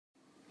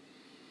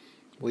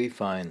We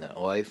find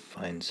that life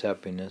finds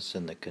happiness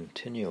in the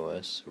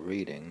continuous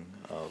reading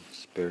of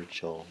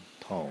spiritual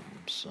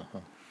poems,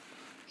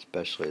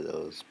 especially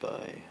those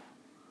by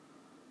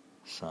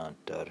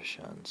Sant,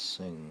 Darshan,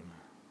 Singh.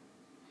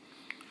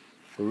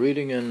 We're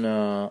reading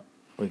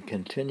we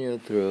continue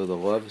through the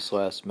Love's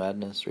Last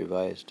Madness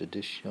Revised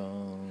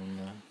Edition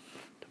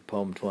to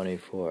poem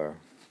 24,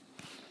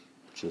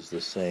 which is the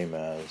same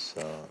as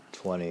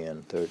 20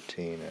 and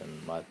 13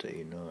 in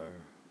Mata'e Nur.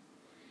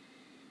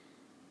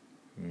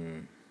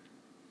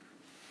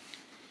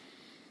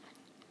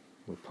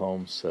 The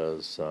poem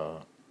says,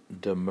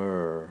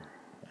 demure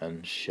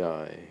and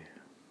shy,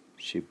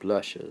 she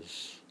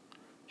blushes,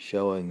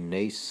 showing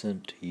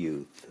nascent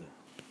youth.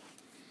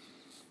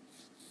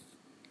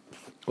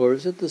 Or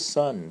is it the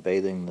sun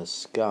bathing the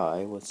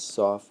sky with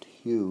soft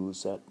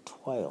hues at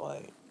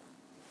twilight?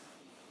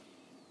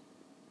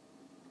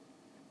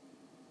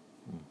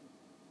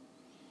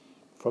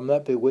 From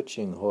that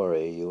bewitching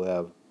houri you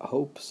have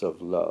hopes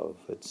of love,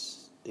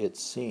 it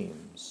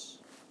seems,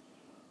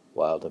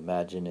 wild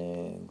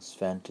imaginings,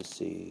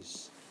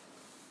 fantasies,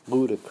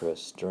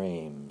 ludicrous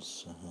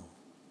dreams.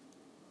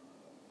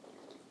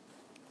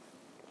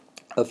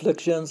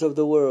 Afflictions of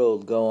the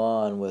world go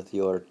on with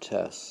your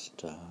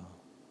test.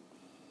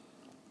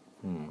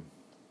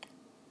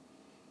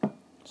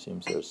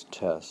 Seems there's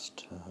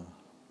test.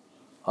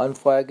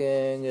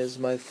 Unflagging is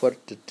my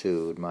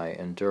fortitude, my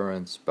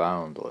endurance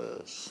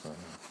boundless.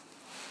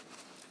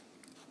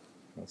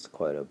 That's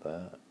quite a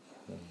bit.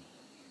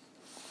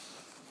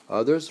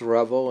 Others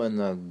revel in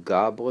the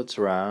goblet's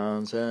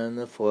rounds and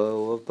the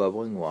flow of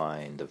bubbling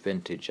wine. The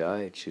vintage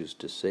I choose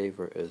to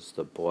savor is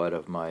the blood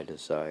of my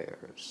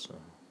desires.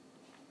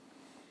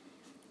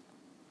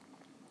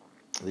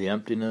 The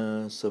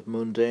emptiness of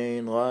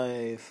mundane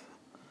life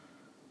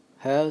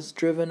has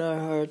driven our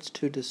hearts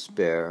to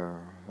despair.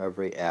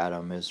 Every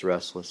atom is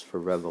restless for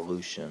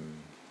revolution.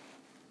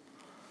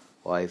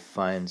 Life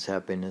finds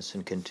happiness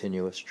in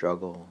continuous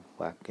struggle,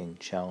 lacking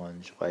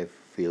challenge. Life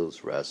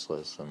feels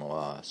restless and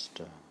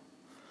lost.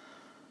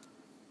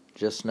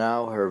 Just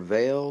now her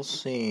veil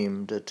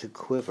seemed to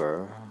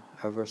quiver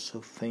ever so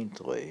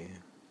faintly.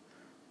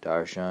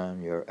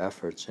 Darshan, your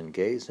efforts in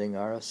gazing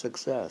are a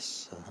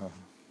success.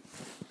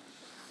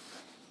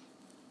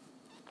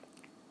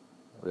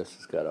 This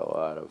has got a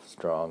lot of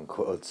strong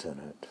quotes in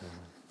it.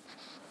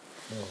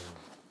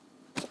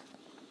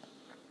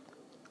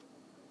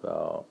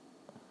 So,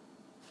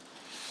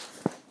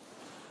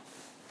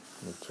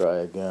 let's try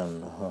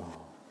again.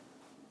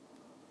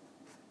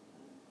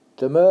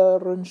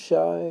 Demure and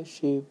shy,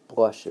 she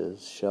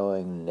blushes,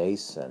 showing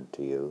nascent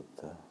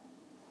youth.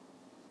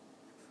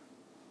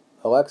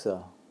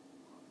 Alexa,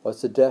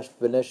 what's the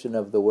definition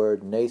of the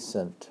word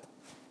nascent?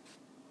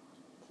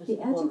 The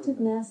adjective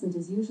nascent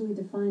is usually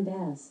defined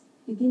as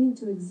beginning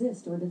to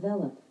exist or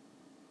develop.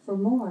 For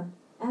more,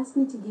 ask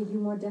me to give you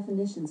more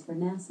definitions for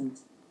nascent.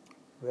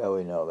 Well,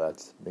 we know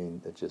that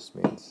just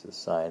means the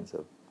signs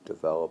of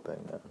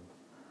developing and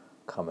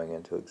coming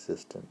into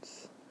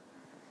existence.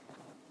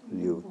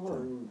 Youth.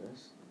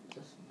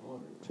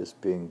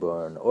 Just being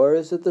born. Or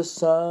is it the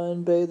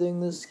sun bathing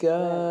the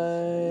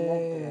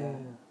sky?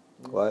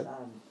 What?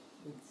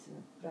 It's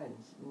French,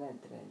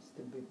 naturals,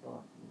 to be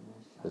born in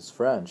the sun. It's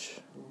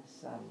French. In the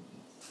sun.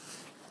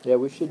 Yeah,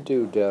 we should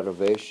do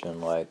derivation,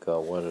 like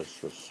what is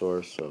the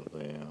source of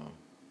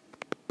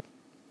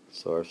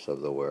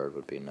the word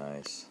would be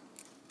nice.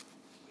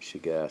 We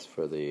should ask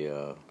for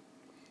the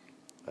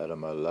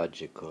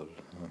etymological,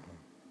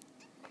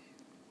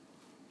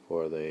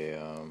 for the,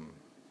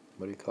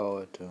 what do you call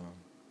it?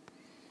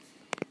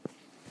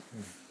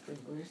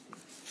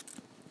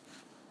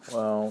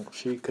 Well,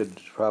 she could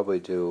probably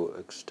do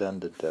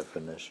extended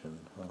definition,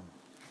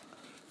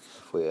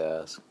 if we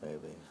ask,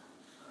 maybe.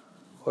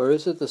 Or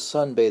is it the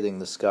sun bathing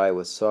the sky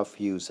with soft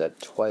hues at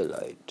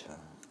twilight?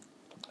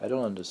 I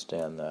don't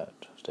understand that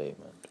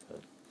statement.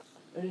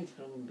 Read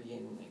from the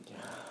beginning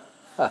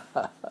again.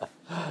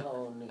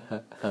 Slowly.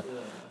 Yeah.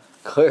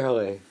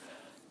 Clearly,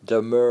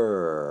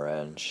 demure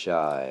and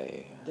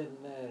shy.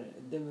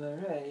 Demure,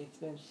 it's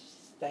when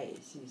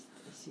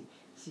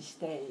she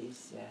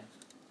stays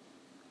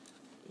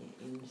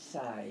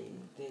inside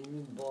the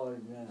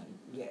newborn girl.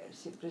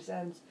 She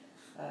presents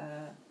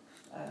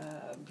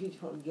a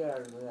beautiful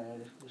girl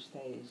who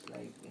stays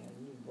like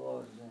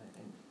newborn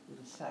and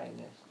in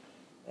silence.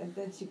 And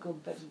then she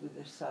compares with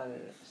the sun,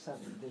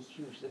 the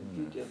hues, the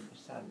beauty of the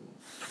sun,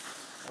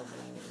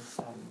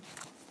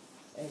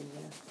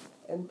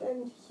 and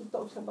then he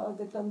talks about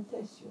the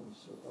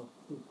temptations of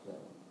people.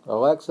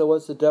 Alexa,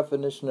 what's the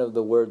definition of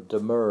the word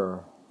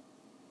demure?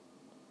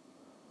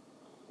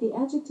 The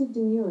adjective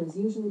demure is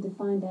usually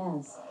defined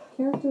as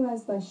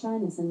characterized by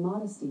shyness and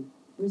modesty,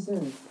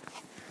 reserve.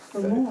 For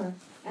more,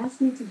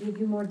 ask me to give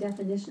you more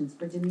definitions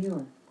for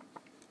demure.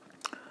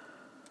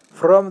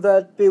 From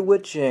that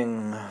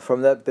bewitching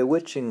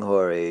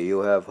houri,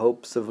 you have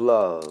hopes of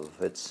love,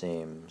 it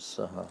seems.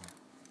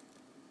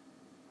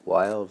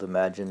 Wild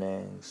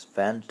imaginings,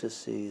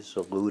 fantasies,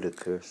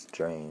 ludicrous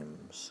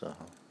dreams. I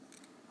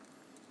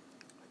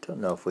don't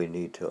know if we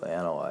need to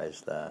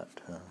analyze that.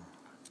 No,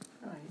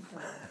 you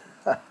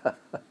don't.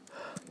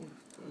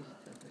 It's easy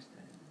to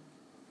understand.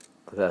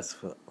 But that's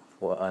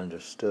what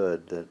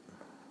understood, that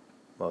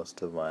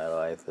most of my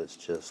life is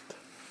just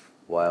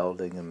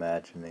wilding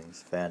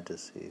imaginings,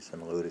 fantasies,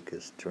 and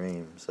ludicrous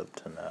dreams up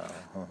to now.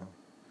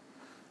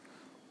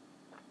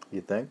 You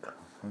think?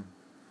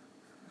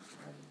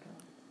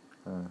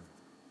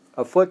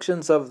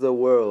 Afflictions of the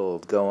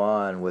world go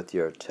on with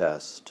your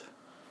test.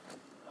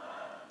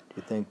 Do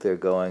you think they're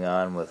going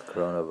on with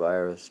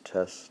coronavirus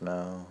tests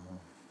now?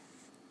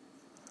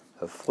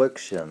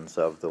 Afflictions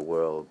of the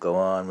world go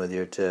on with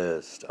your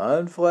test.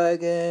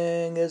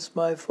 Unflagging is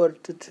my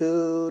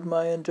fortitude,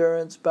 my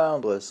endurance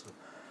boundless.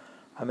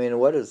 I mean,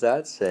 what is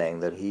that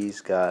saying? That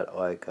he's got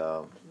like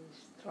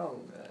He's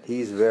strong.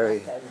 He's very.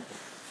 Authentic.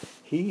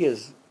 He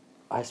is.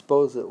 I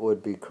suppose it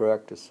would be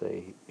correct to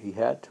say he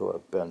had to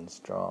have been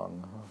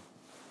strong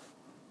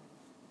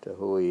to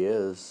who he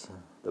is,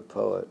 the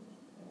poet.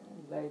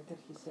 Later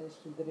he says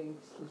he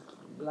drinks his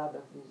blood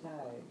of his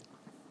eye.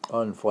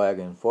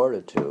 Unflagging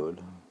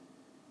fortitude.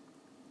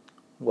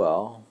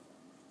 Well,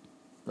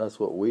 that's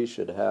what we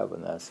should have,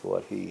 and that's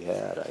what he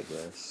had, I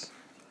guess.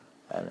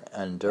 And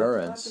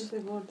endurance. What is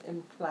the word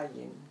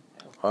unflagging?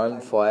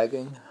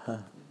 Unflagging?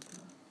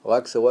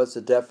 Alexa, what's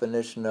the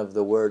definition of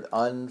the word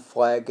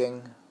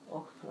unflagging?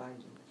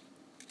 Unflagging.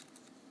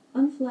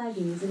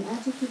 Unflagging is an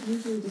adjective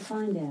usually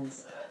defined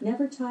as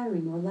never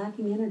tiring or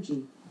lacking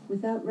energy,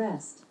 without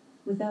rest,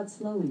 without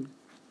slowing.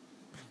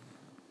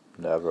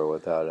 Never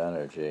without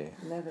energy.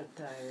 Never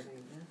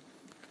tiring.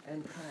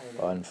 And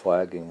tiring.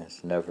 Unflagging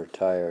is never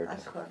tired.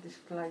 That's what is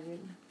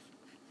flagging.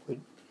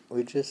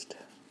 We just...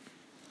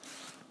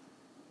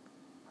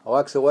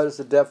 Alexa, what is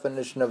the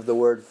definition of the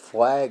word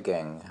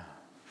flagging?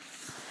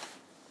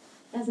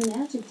 As an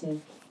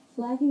adjective,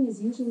 flagging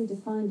is usually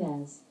defined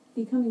as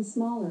becoming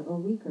smaller or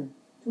weaker,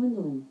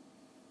 dwindling.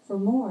 For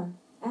more,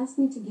 ask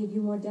me to give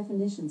you more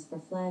definitions for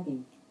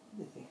flagging.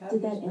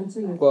 Did that answer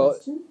your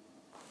question?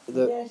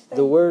 Yes,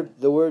 The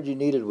word you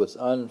needed was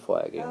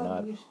unflagging, How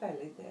not... do you spell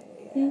it?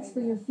 Thanks for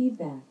your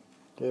feedback.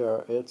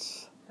 There,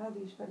 it's How do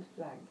you spell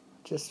flag?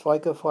 just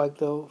like the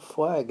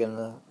flag in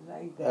the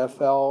Like that.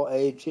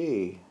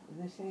 F-L-A-G.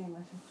 The same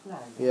as a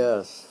flag.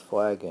 Yes,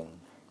 flagging.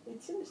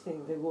 It's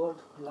interesting. The word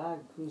flag,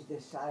 which is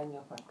the sign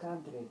of a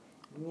country,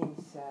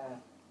 means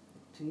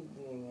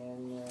twiddling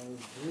and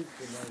droop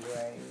in a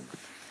way.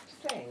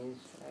 Strange.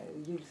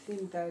 You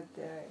think that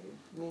it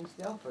means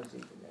the opposite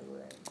in a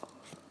way.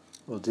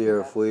 Well,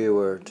 dear, if we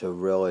were to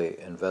really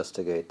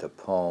investigate the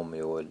poem,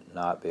 you would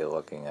not be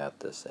looking at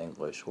this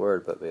English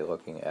word, but be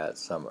looking at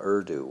some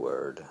Urdu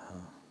word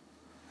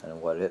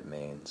and what it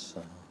means.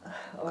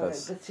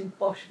 That's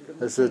impossible.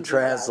 It's a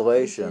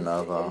translation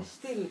of...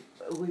 Still,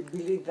 we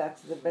believe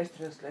that's the best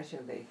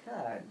translation they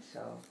had.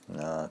 So.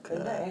 Okay.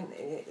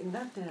 I'm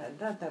not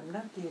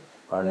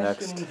Our questioning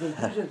next... the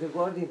use of the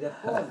word in the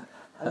poem.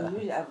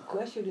 I'm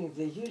questioning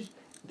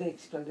the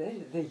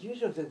explanation, the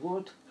use of the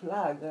word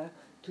flag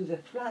to the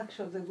flags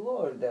of the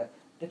world.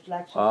 The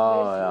flags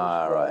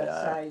of right.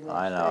 sign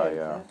I know, faith,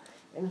 yeah.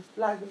 And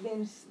flag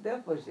means the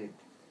opposite.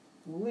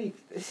 Weak.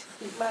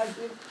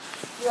 Imagine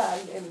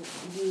flag and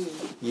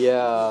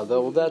Yeah,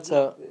 though that's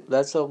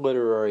a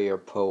literary or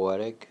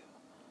poetic.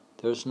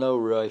 There's no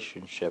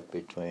relationship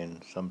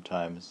between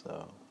sometimes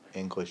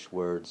English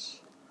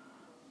words,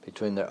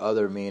 between their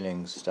other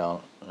meanings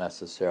don't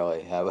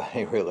necessarily have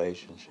any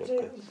relationship.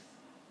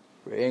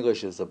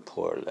 English is a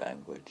poor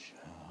language.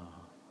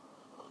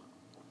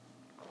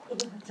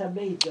 It's a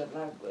major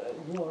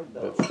word.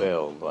 A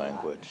failed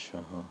language.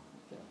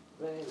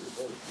 Very,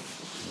 very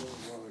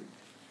simple word.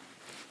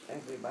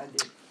 Everybody.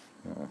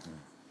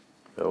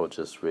 So we'll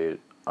just read.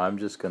 I'm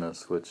just going to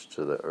switch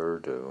to the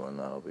Urdu, and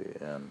that'll be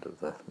the end of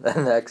the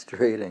next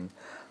reading.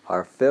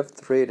 Our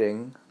fifth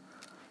reading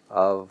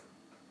of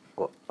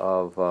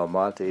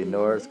Mata'e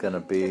Nur is going to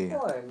be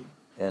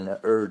in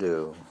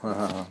Urdu.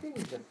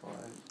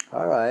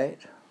 All right.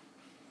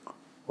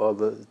 Well,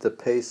 the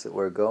pace that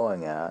we're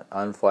going at,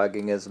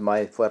 unflagging is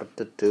my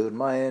fortitude,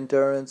 my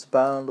endurance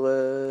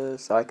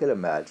boundless. I could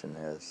imagine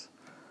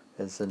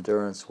his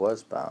endurance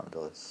was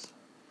boundless.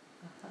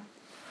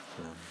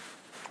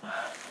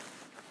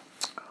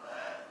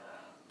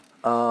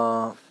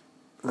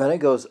 Then it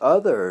goes,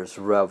 others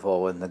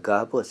revel in the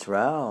goblet's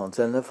rounds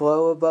and the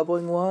flow of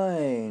bubbling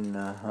wine.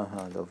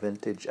 The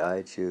vintage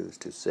I choose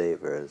to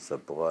savor is the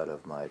blood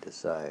of my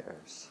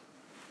desires.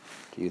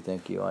 Do you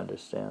think you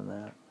understand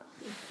that?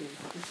 He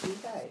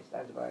dies,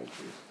 that's why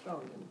he's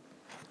strong.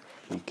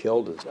 He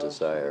killed his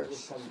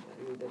desires.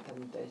 With the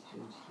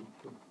temptations he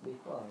put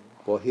before.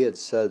 Well, he had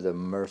said the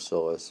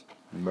merciless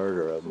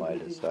murder of my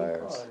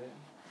desires. Before,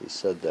 He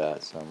said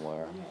that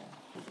somewhere. Yeah,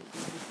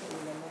 in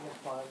another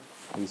part.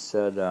 He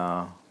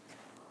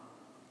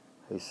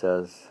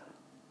says,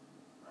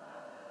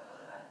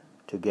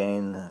 to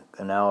gain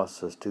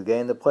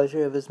the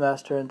pleasure of his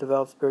master and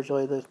develop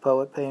spiritually, the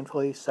poet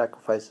painfully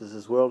sacrifices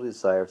his worldly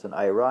desires and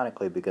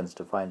ironically begins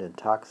to find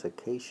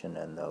intoxication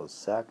in those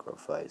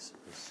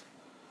sacrifices.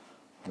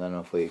 And then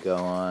if we go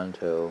on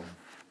to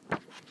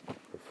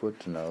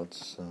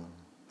footnotes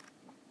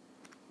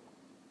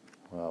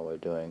while we're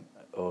doing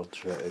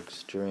ultra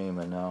extreme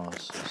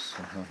analysis.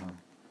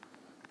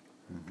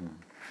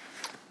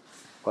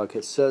 Like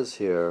it says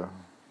here,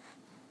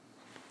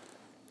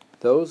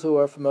 those who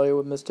are familiar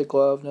with mystic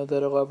love know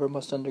that a lover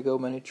must undergo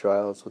many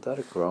trials without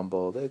a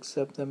grumble. They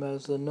accept them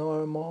as the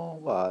normal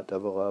lot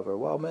of a lover,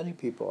 while many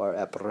people are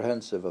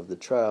apprehensive of the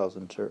trials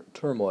and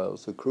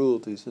turmoils, the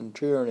cruelties and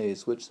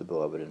tyrannies which the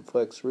beloved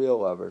inflicts. Real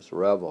lovers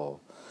revel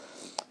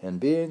in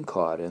being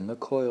caught in the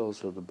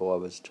coils of the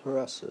beloved's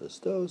caresses.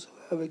 Those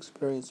who have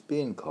experienced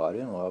being caught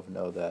in love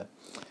know that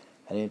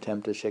any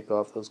attempt to shake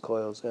off those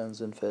coils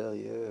ends in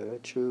failure. A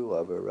true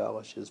lover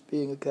relishes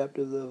being a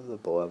captive of the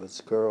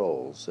beloved's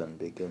curls and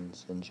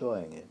begins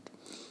enjoying it.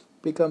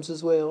 It becomes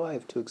his way of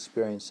life to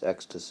experience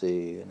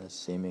ecstasy in his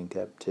seeming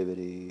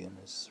captivity and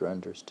his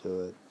surrenders to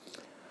it.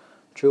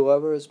 A true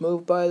lover is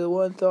moved by the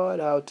one thought,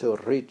 how to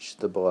reach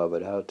the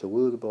beloved, how to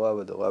woo the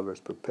beloved. The lover is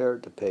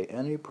prepared to pay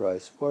any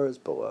price for his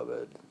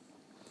beloved.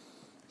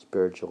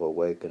 Spiritual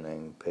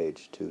Awakening,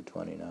 page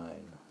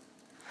 229.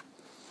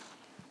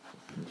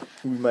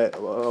 We might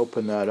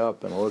open that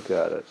up and look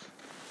at it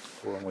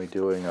when we're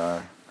doing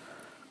our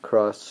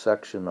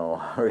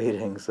cross-sectional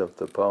readings of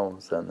the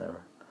poems and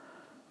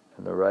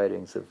the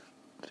writings of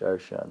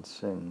Darshan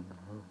Singh.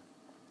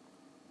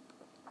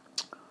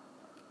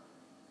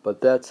 But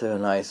that's a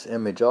nice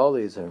image. All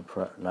these are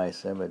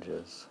nice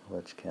images,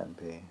 which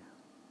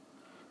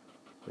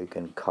we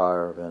can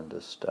carve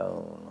into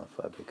stone. If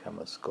I become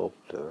a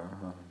sculptor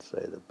and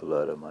say the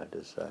blood of my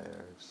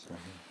desires.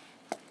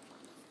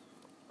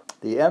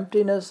 The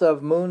emptiness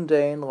of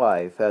mundane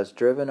life has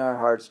driven our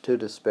hearts to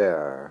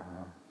despair.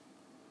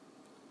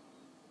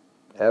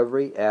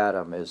 Every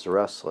atom is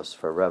restless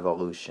for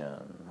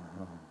revolution.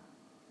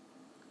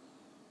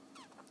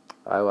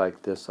 I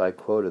like this. I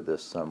quoted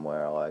this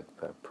somewhere, like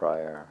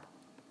prior.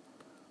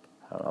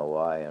 I don't know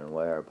why and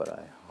where, but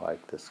I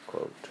like this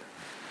quote.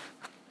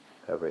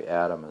 Every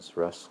atom is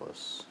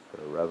restless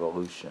for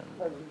revolution.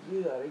 But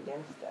you are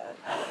against that.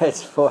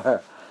 It's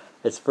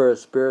for a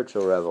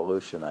spiritual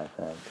revolution, I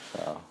think.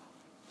 So.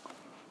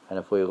 And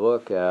if we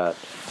look at,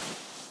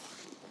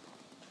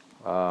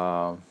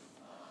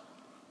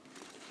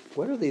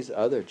 what are these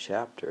other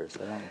chapters?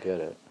 I don't get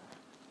it.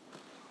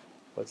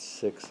 What's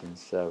 6 and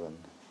 7?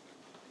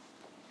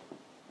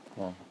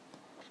 Well,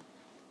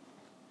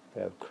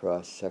 we have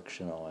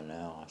cross-sectional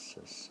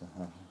analysis.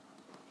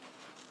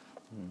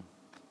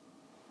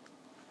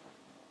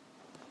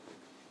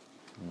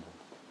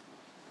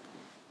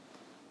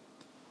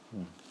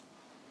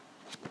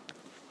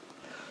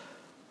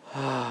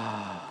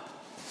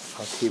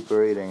 I'll keep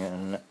reading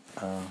and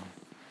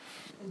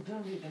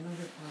don't read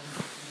another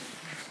poem.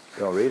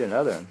 Don't read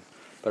another one.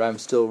 But I'm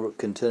still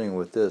continuing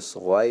with this.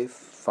 Life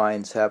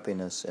finds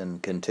happiness in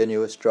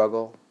continuous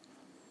struggle.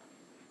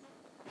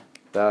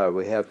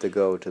 We have to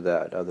go to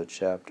that other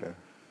chapter.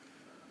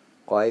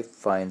 Life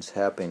finds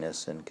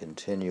happiness in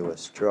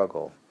continuous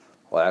struggle,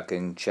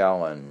 lacking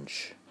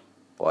challenge.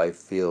 Life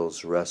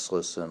feels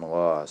restless and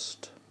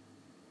lost.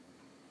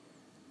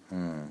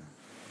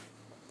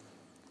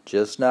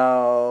 Just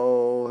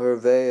now her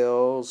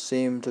veils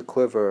seem to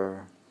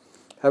quiver,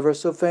 ever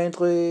so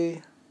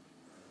faintly.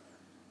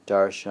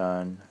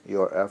 Darshan,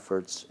 your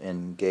efforts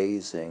in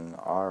gazing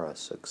are a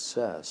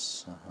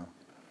success.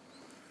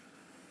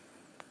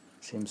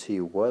 Seems he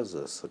was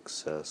a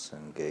success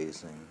in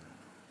gazing.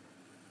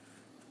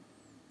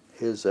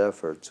 His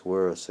efforts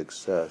were a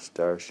success.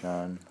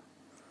 Darshan's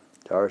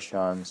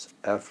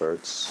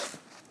efforts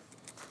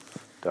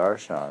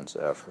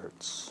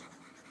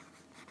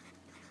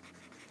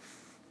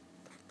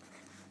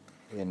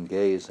in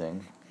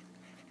gazing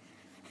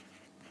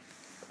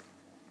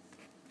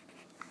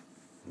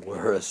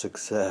were a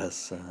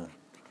success.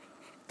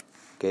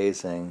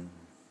 Gazing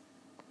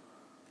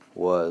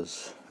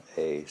was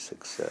a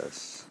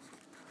success.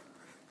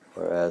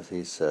 Whereas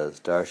he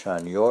says,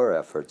 Darshan, your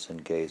efforts in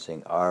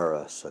gazing are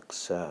a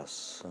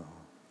success.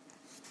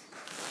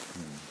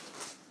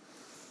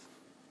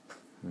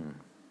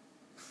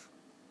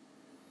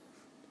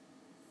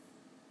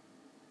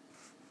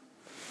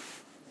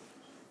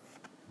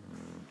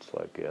 It's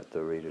like you have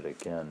to read it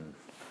again.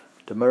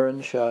 Demure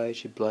and shy,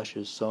 she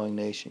blushes, sowing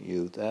nascent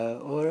youth.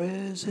 Or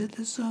is it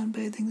the sun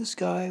bathing the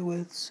sky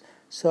with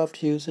soft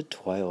hues at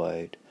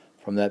twilight?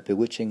 From that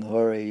bewitching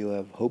houri you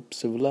have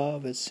hopes of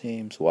love, it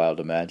seems,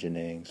 wild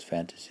imaginings,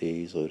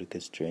 fantasies,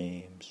 ludicrous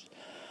dreams.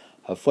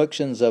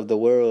 Afflictions of the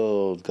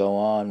world, go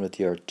on with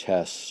your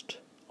test.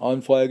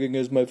 Unflagging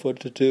is my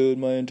fortitude,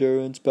 my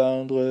endurance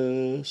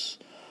boundless.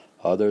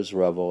 Others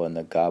revel in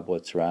the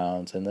goblet's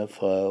rounds and the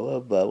flow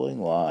of bubbling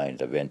wine.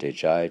 The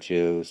vintage I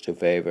choose to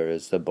favor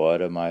is the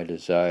blood of my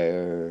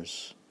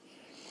desires.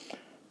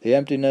 The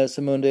emptiness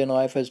of mundane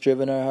life has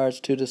driven our hearts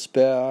to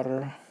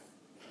despair.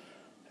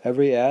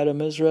 Every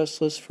atom is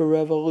restless for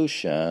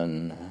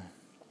revolution.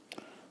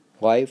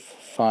 Life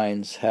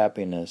finds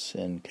happiness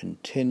in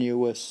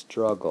continuous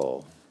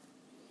struggle.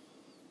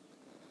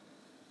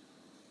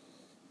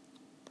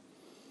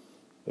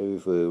 Maybe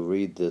if we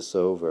read this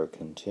over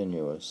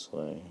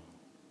continuously,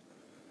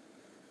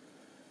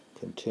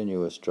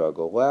 continuous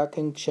struggle.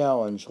 Lacking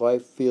challenge,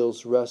 life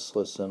feels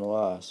restless and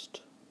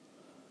lost.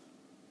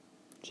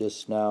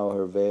 Just now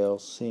her veil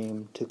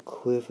seemed to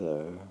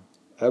quiver,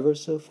 ever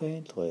so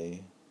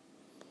faintly.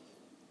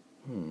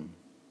 Don't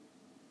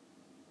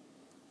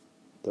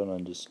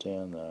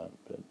understand that,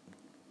 but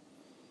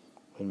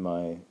in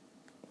my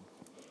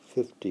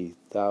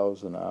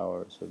 50,000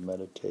 hours of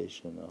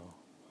meditation, I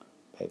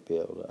might be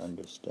able to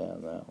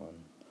understand that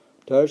one.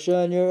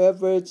 Darshan, your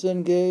efforts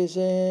in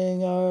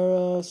gazing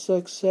are a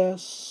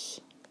success.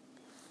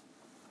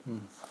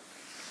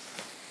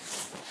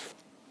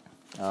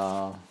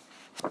 I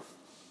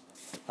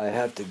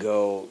have to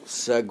go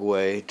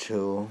segue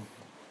to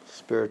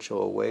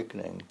spiritual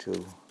awakening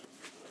to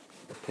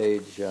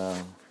page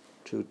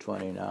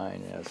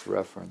 229 as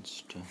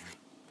referenced.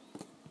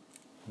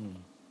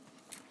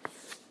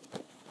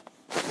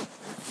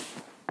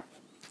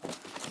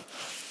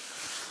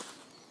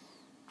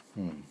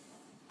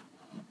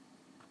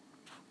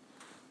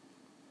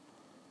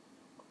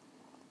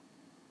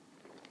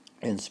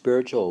 In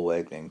Spiritual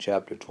Awakening,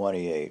 chapter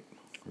 28,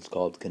 it's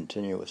called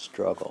Continuous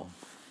Struggle.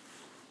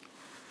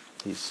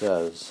 He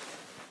says,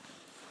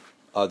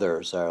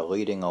 others are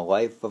leading a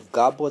life of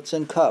goblets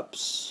and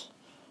cups,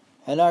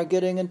 and are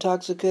getting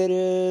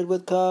intoxicated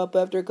with cup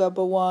after cup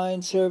of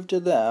wine served to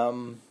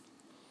them.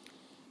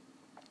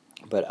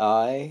 But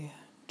I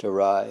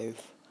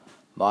derive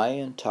my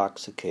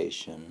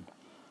intoxication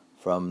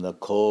from the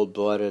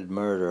cold-blooded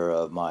murder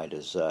of my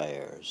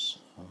desires.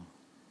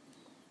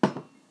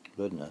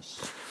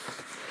 Goodness.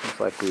 Looks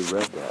like we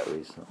read that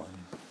recently.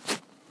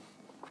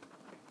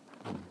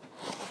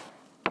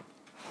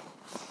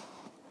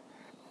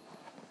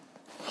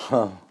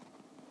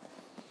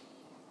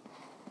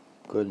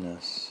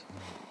 Goodness.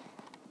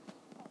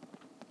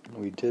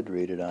 We did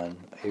read it on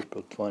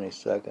April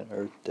 22nd,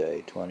 Earth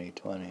Day,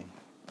 2020.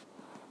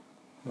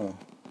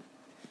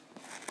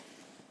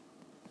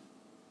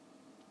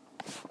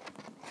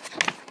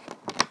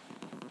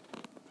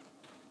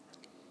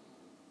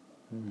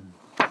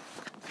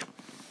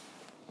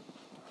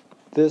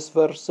 This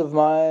verse of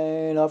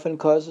mine often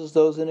causes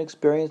those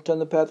inexperienced on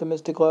the path of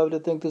mystic love to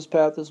think this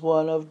path is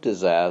one of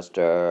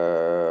disaster,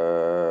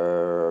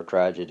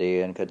 tragedy,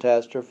 and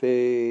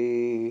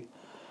catastrophe.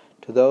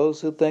 To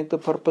those who think the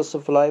purpose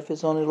of life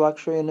is only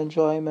luxury and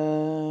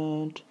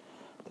enjoyment,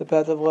 the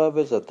path of love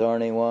is a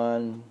thorny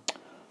one.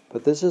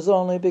 But this is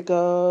only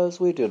because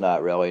we do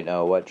not really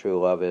know what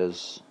true love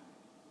is.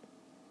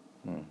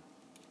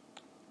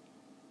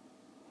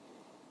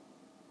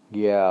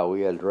 Yeah,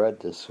 we had read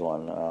this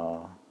one.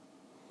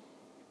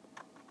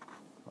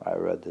 I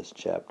read this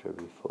chapter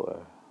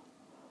before.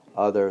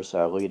 Others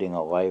are leading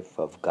a life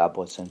of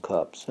goblets and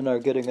cups, and are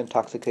getting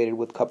intoxicated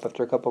with cup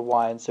after cup of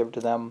wine served to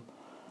them.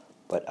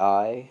 But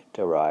I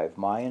derive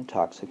my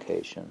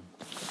intoxication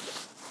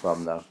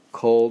from the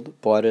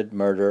cold-blooded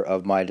murder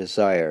of my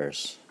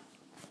desires,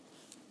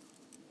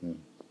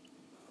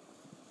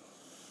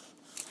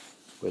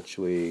 which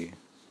is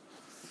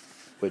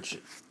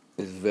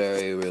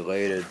very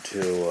related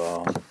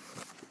to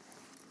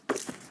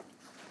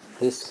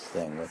this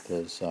thing with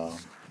his.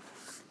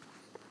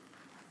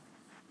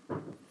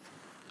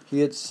 He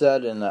had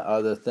said in the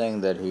other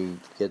thing that he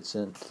gets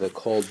into the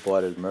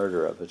cold-blooded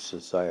murder of his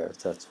desires.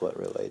 That's what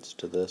relates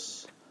to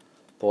this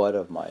blood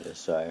of my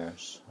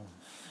desires.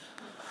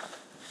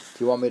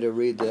 Do you want me to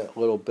read that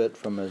little bit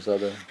from his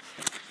other?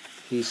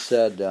 He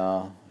said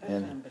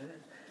in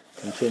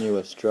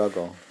Continuous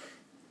Struggle,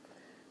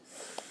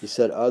 he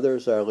said,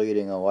 others are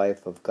leading a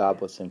life of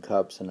goblets and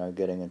cups and are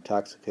getting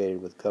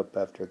intoxicated with cup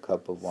after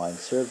cup of wine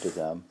served to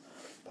them.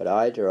 But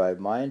I derive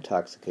my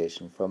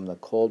intoxication from the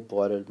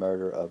cold-blooded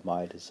murder of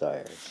my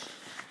desires.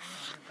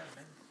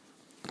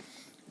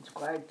 It's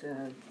quite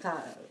very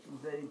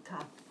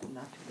tough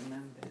not to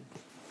remember.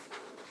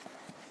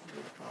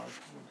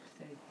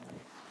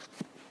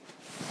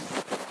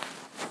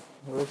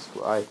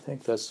 I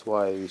think that's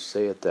why you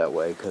say it that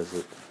way, because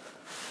it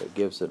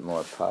gives it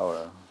more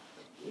power.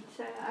 It's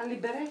a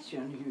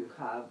liberation you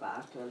have,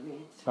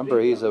 actually. It's Remember,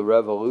 freedom. he's a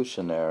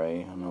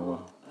revolutionary.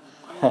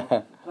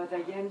 But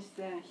against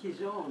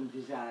his own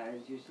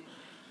desires, you see,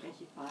 and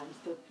he finds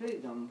the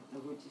freedom,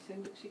 which is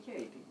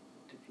intoxicating.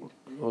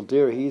 Well,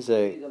 dear, he's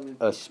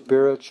a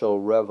spiritual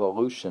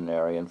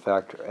revolutionary. In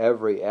fact,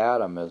 every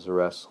atom is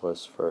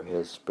restless for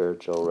his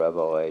spiritual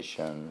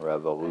revolution.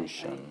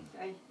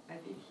 I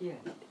did hear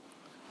it.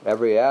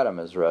 Every atom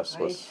is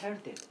restless. I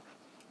heard it.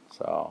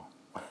 So.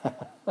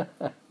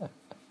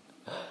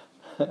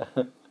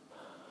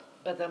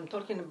 But I'm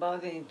talking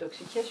about the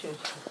intoxication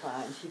he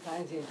finds. He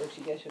finds the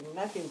intoxication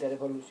not in the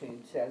revolution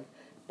itself,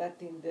 but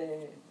in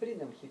the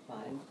freedom he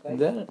finds by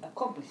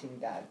accomplishing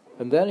that.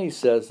 And then he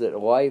says that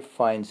life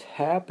finds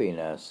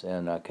happiness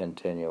in a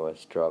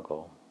continuous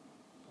struggle.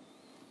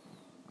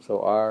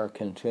 So our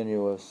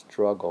continuous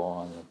struggle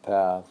on the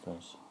path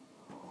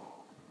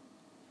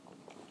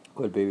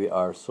would be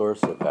our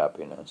source of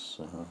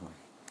happiness.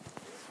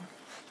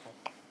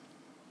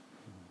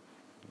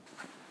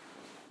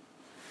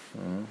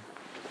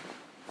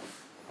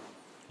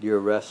 Your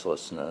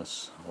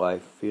restlessness.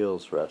 Life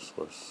feels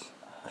restless.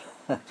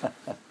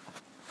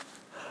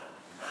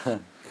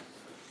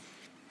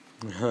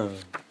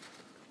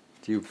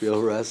 Do you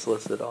feel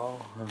restless at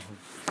all?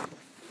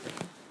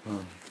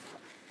 Right,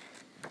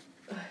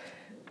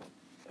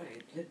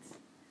 let's...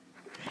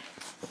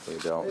 If we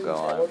don't go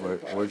on,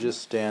 we're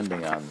just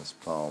standing on this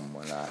poem.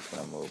 We're not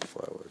going to move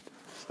forward.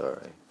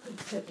 Sorry.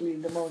 It's early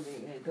in the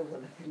morning. I don't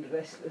want to feel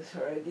restless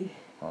already.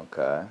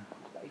 Okay. I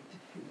like to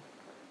feel...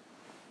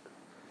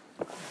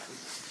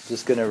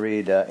 Just going to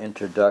read an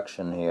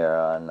introduction here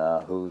on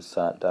who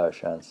Sant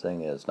Darshan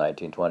Singh is,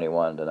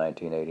 1921 to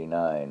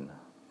 1989.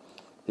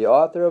 The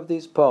author of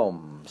these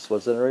poems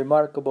was a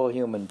remarkable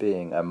human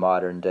being, a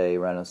modern-day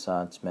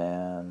Renaissance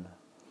man.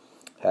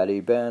 Had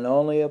he been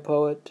only a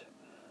poet?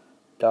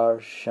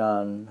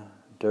 Darshan.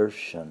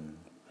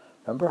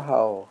 Remember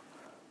how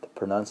the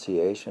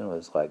pronunciation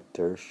was like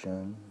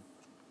Darshan?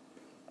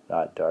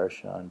 Not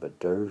Darshan, but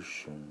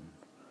Darshan.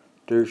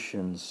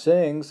 Darshan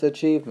Singh's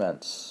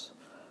achievements: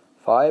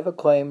 5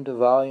 acclaimed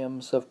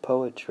volumes of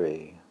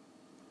poetry,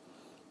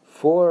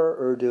 4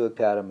 Urdu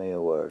Academy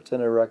Awards,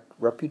 and a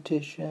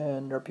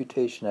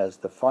reputation as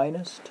the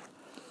finest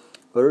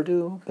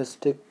Urdu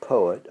mystic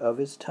poet of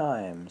his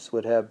times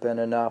would have been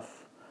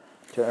enough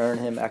to earn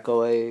him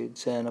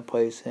accolades and a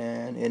place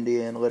in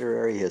Indian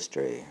literary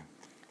history.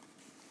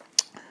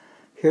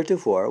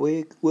 Heretofore,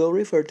 we will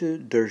refer to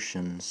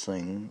Darshan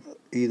Singh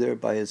either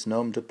by his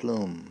nom de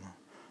plume,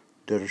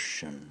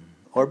 Darshan,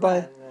 or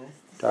by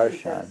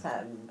Darshan.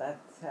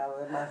 That's how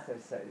the master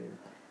said it.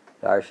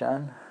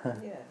 Darshan?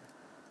 Yeah.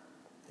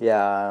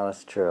 Yeah,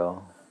 that's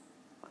true.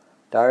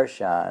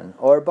 Darshan,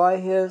 or by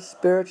his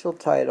spiritual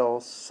title,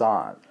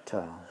 Sant,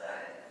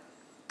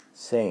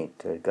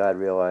 Saint, a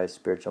God-realized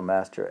spiritual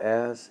master,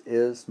 as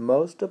is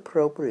most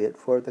appropriate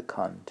for the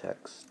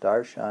context.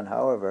 Darshan,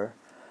 however,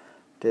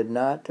 did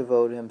not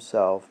devote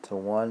himself to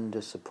one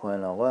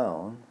discipline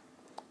alone.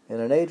 In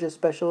an age of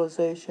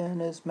specialization,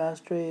 his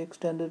mastery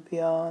extended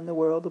beyond the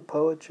world of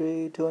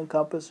poetry to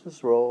encompass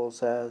his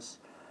roles as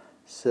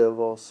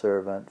civil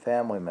servant,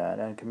 family man,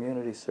 and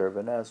community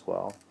servant as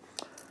well.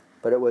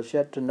 But it was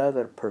yet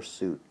another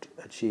pursuit,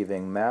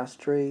 achieving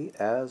mastery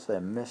as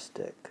a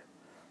mystic,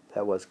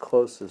 that was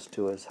closest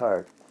to his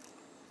heart.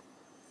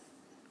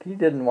 He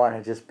didn't want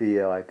to just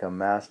be like a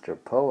master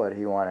poet.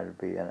 He wanted to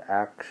be an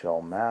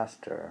actual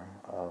master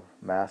of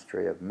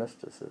mastery of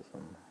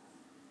mysticism.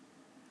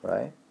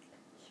 Right?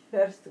 He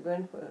first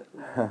went for,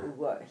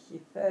 he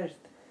first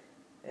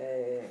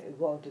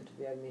wanted to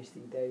be a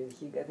mystic, David.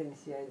 He got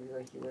initiated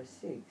when he was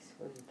 6.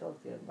 What are you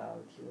talking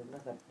about? He was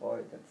not a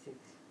poet at 6.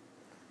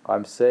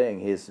 I'm saying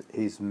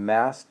he's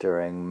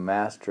mastering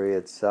mastery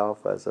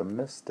itself as a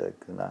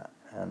mystic,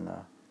 and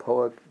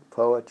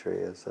poetry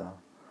is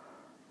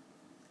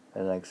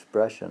an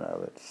expression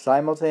of it.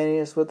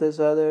 Simultaneous with his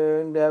other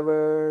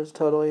endeavors,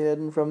 totally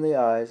hidden from the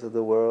eyes of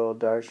the world,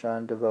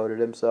 Darshan devoted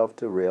himself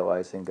to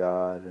realizing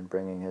God and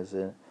bringing his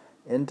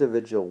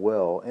individual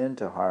will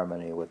into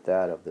harmony with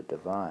that of the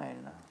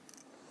divine.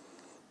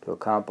 To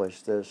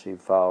accomplish this, he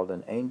followed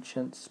an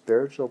ancient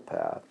spiritual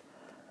path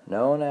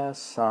known as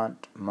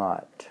Sant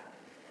Mat,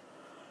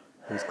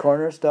 whose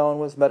cornerstone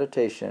was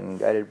meditation,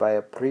 guided by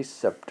a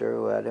preceptor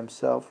who had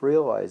himself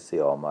realized the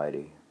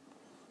Almighty.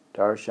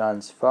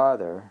 Darshan's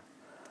father,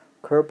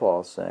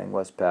 Kirpal Singh,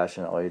 was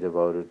passionately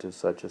devoted to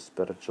such a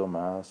spiritual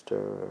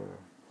master,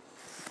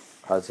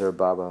 Hazrat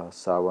Baba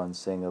Sawan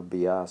Singh of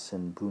Bias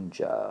in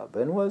Punjab,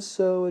 and was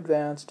so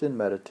advanced in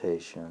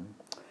meditation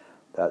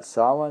that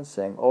Sawan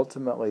Singh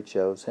ultimately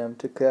chose him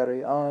to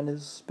carry on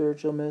his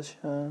spiritual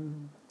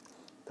mission.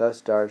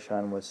 Thus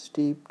Darshan was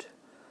steeped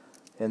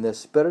in this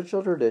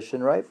spiritual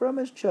tradition right from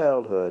his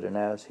childhood, and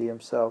as he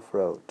himself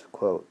wrote,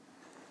 quote,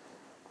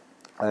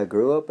 I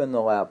grew up in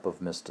the lap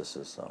of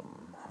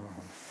mysticism.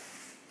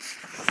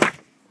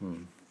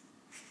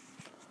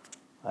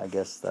 I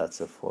guess that's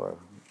a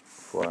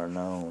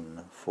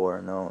foreknowns.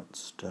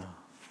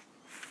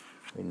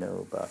 We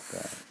know about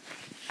that.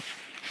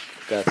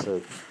 That's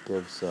what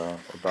gives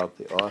about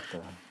the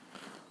author.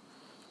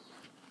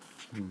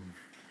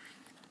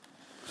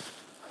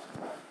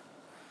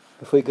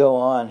 If we go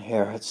on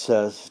here, it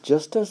says,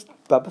 just as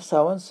Baba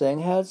Sawan Singh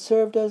had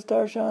served as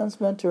Darshan's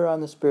mentor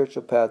on the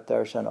spiritual path,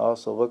 Darshan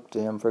also looked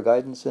to him for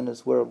guidance in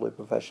his worldly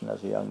profession.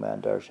 As a young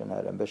man, Darshan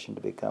had ambition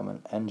to become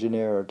an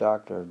engineer or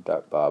doctor.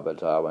 Baba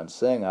Sawan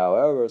Singh,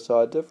 however,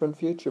 saw a different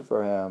future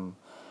for him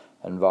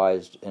and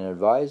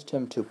advised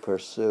him to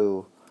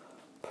pursue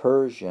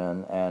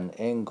Persian and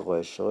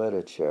English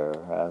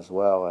literature as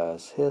well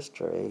as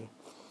history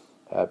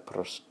at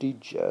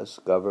prestigious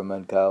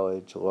Government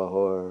College,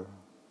 Lahore.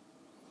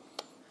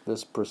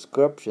 This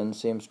prescription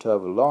seems to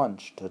have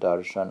launched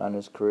Darshan on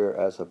his career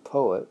as a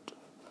poet,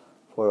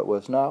 for it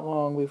was not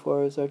long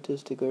before his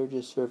artistic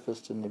urges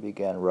surfaced and he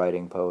began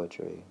writing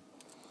poetry.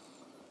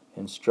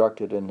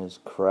 Instructed in his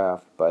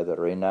craft by the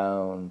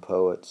renowned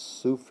poet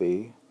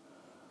Sufi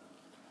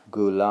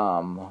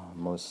Ghulam,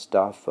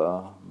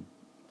 Mustafa,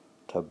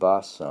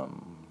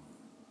 Tabassum,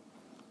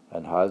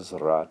 and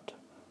Hazrat,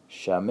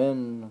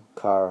 Shamin,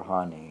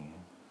 Karhani,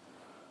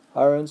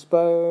 are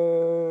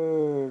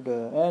inspired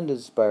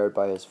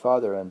by his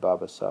father and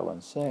Baba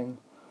Sawan Singh,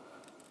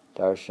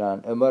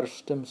 Darshan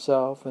immersed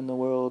himself in the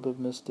world of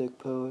mystic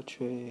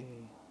poetry.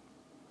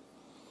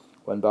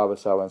 When Baba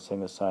Sawan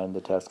Singh assigned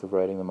the task of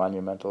writing the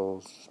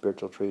monumental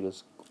spiritual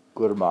treatise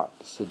Gurmat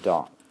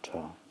Siddhant,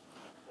 the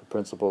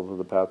principles of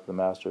the path of the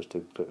masters,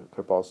 to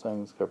Kirpal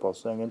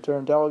Singh in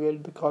turn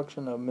delegated the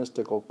collection of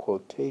mystical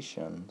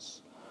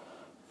quotations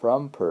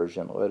from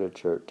Persian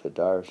literature to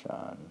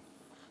Darshan.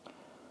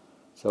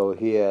 So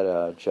he had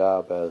a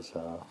job as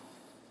a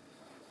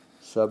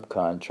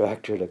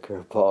subcontractor to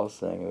Kirpal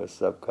Singh. He was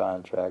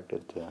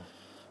subcontracted to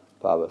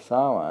Baba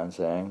Sawan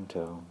Singh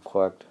to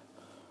collect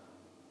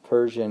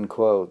Persian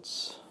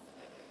quotes.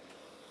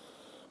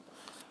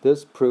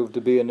 This proved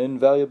to be an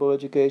invaluable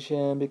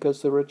education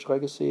because the rich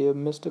legacy of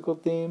mystical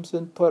themes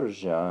in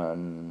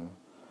Persian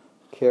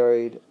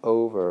carried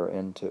over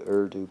into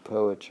Urdu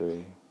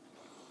poetry.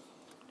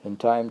 In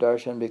time,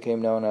 Darshan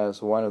became known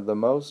as one of the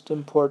most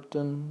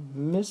important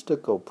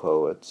mystical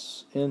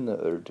poets in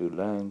the Urdu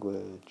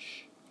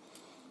language.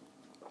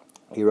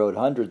 He wrote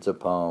hundreds of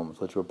poems,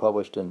 which were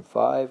published in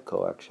 5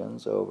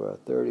 collections over a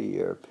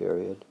 30-year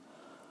period.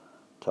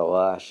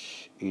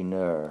 Mata'e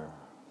Nur,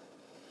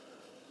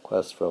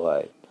 Quest for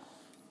Light,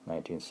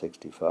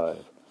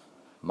 1965.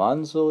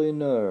 Manzil-e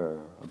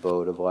Nur,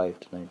 Abode of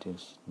Light,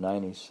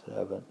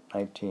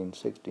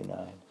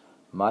 1969.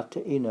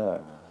 Mata'e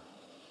Nur,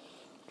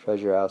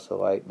 Treasure House of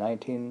Light,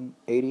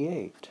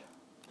 1988.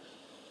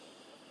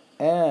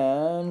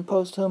 And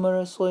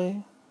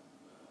posthumously,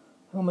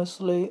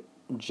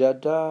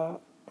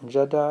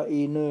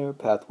 Jada-e Nur,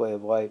 Pathway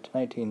of Light,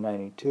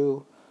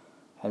 1992.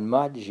 And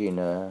Madji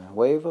Nur,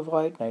 Wave of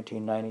Light,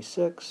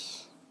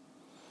 1996.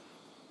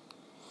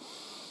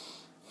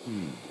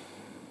 These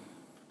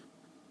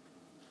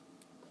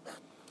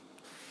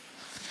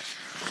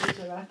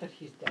are after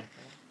his death.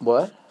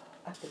 What?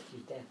 After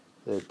his death.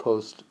 They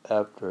post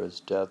after his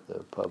death,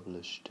 they're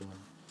published. Can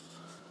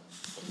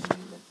you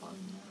read the poem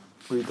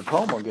now? Read the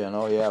poem again.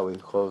 Oh yeah, we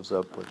close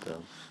up with the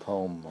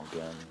poem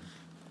again.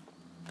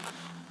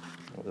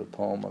 With the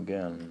poem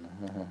again.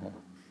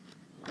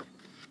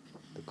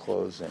 The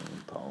closing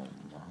poem.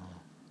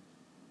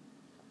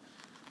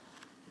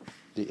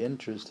 The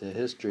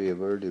history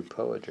of Urdu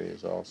poetry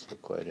is also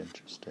quite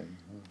interesting.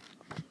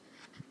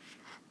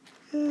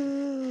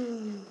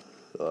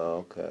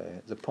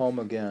 Okay, the poem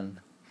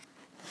again.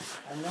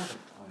 Another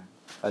poem.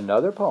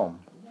 Another poem?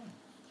 Yeah.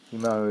 You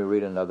want me to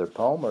read another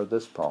poem or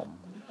this poem?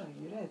 No,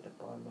 you read the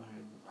poem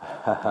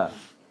already.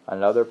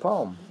 Another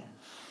poem? Yeah.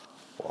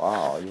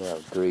 Wow, you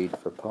have greed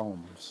for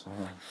poems.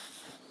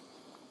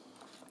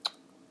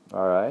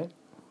 All right.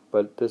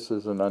 But this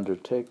is an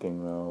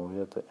undertaking, though. We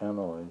have to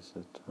analyze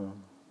it.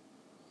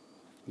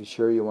 You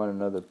sure you want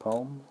another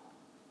poem?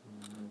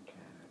 Okay.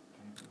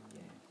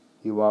 Yeah.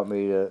 You want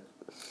me to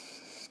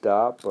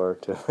stop or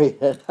to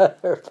read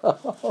another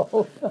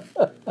poem?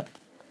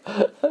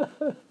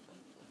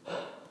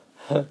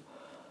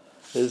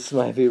 This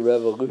might be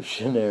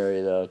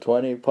revolutionary, though.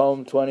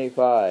 Poem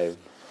 25.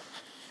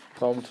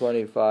 Poem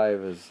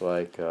 25 is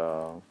like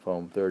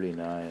poem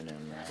 39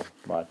 in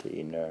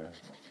Mata'e Nur.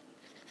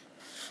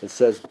 It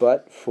says,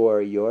 "But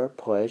for your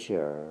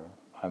pleasure,"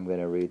 I'm going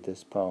to read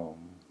this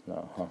poem.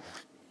 No.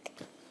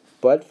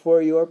 "But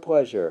for your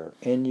pleasure,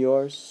 in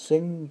your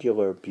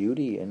singular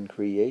beauty in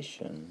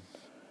creation,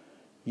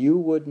 you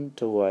wouldn't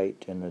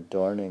delight in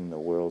adorning the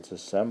world's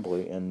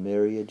assembly in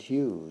myriad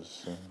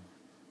hues.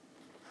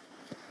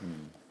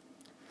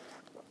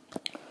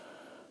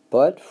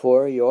 But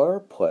for your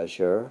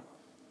pleasure,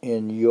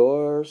 in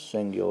your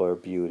singular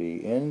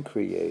beauty in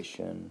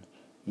creation,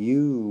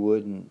 you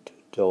wouldn't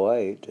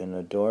delight in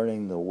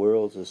adorning the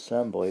world's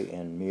assembly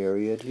in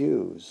myriad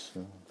hues."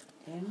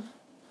 And?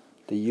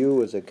 The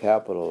 "you" is a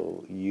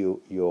capital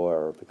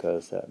your,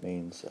 because that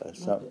means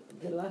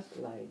The last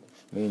line.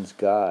 means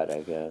God,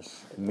 I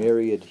guess.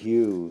 Myriad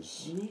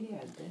hues.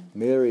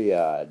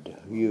 Myriad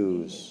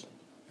hues.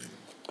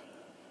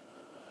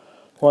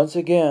 Once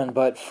again,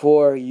 but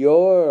for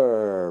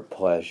your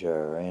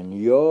pleasure and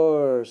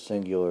your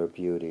singular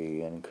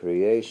beauty in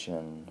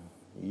creation,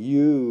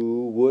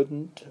 you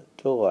wouldn't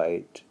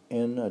delight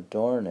in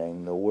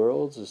adorning the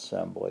world's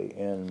assembly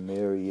in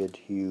myriad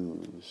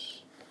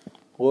hues.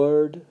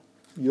 Lord,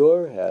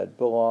 your head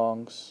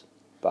belongs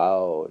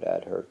bowed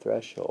at her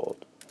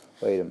threshold.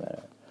 Wait a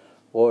minute.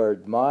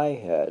 Lord, my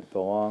head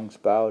belongs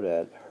bowed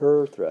at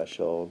her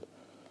threshold.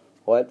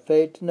 Let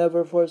fate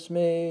never force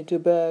me to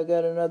beg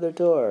at another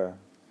door.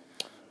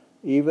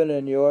 Even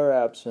in your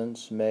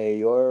absence, may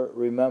your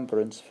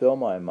remembrance fill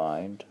my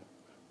mind.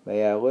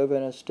 May I live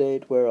in a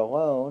state where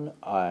alone,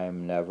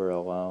 I'm never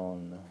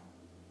alone.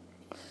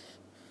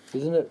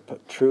 Isn't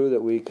it true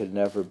that we could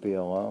never be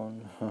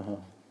alone?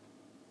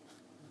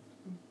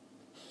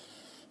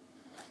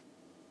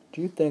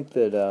 Do you think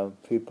that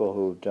people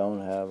who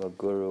don't have a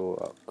guru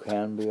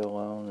can be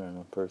alone, and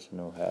a person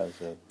who has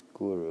a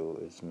guru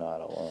is not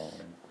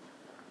alone?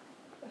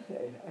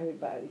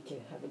 Everybody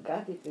can have a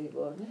God if they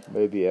want.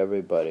 Maybe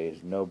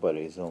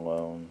nobody's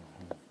alone.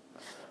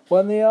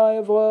 When the eye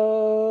of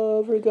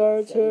love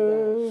regards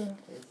her.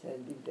 It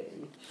said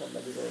if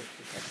somebody goes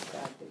to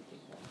Hazrat, they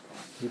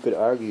think You could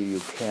argue you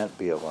can't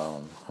be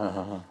alone.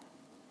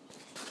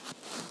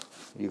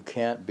 You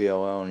can't be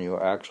alone. You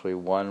are actually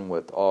one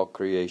with all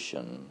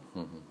creation.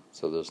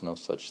 So there's no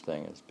such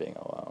thing as being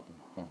alone.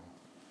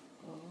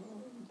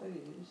 there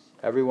is.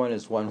 Everyone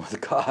is one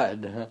with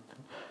God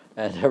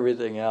and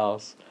everything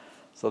else.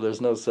 So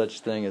there's no such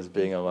thing as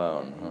being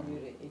alone.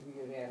 If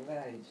you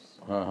realize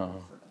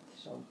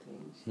some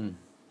things.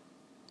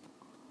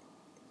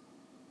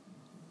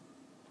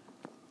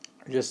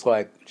 Just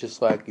like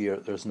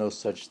there's no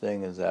such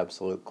thing as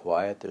absolute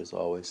quiet. There's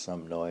always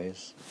some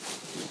noise.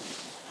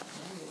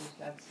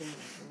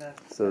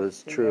 So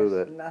it's true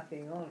that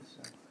nothing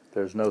also.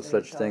 There's no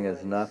such thing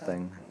as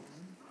nothing.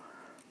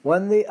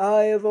 When the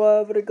eye of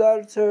love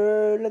regards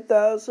her in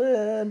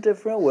 1,000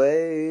 different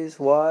ways,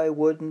 why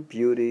wouldn't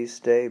beauty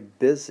stay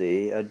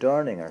busy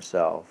adorning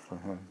herself?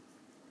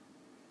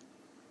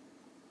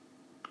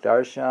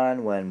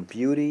 Darshan, when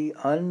beauty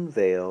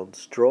unveiled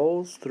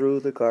strolls through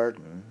the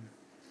garden,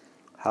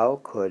 how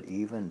could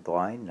even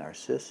blind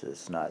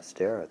narcissus not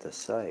stare at the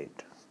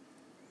sight?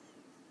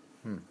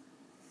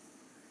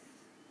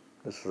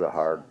 This is a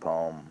hard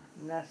poem.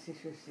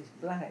 Narcissus is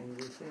blind,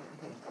 you see,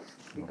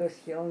 because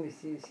he only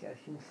sees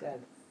himself.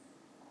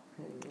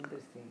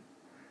 Interesting.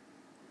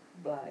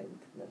 Blind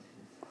Narcissus.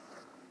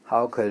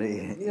 How could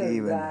he You're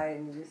even...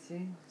 blind, you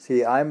see.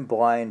 See, I'm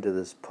blind to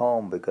this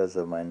poem because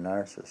of my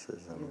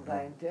narcissism. You're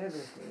blind to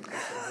everything.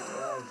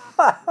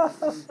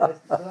 You're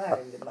just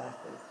blind, the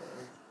master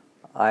says.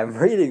 I'm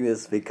reading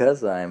this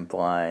because I'm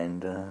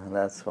blind.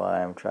 That's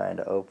why I'm trying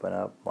to open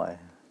up my...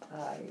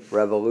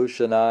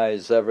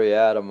 Revolutionize every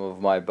atom of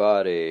my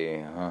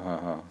body.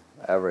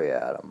 Every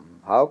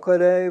atom. How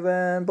could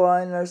even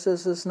blind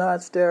Narcissus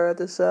not stare at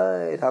the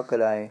sight? How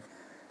could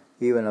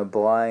even a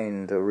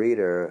blind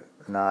reader,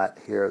 not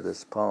hear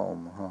this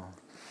poem?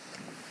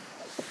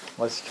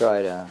 Let's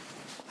try to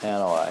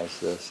analyze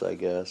this, I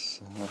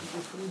guess.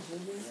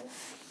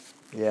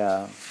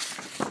 Yeah.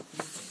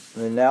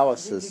 The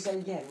analysis. Read it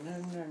again. No.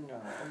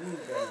 Read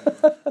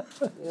it.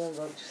 You don't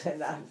go to the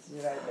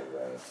analysis right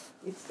away.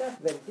 It's not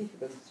very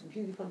difficult. It's a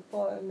beautiful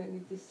poem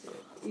and it is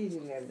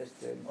easily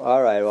understood.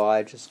 All right, well,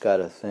 I just got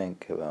to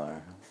think about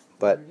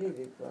it. Read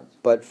it once.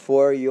 But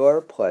for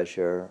your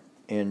pleasure,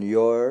 in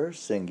your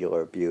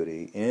singular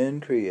beauty, in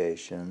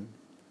creation,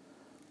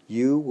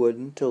 you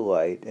wouldn't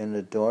delight in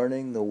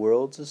adorning the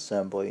world's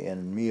assembly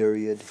in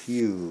myriad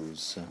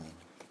hues.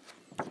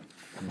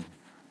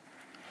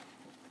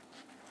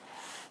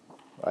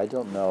 I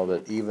don't know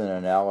that even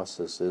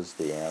analysis is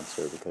the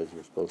answer because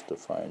you're supposed to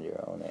find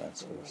your own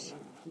answers.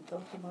 He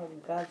talks about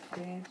God's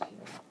creation.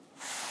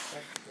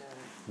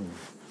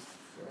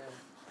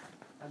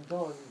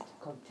 Adorned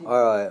continually.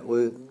 All right,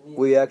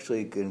 we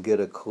actually can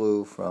get a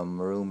clue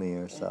from Rumi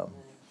or something.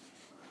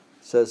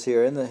 It says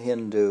here in the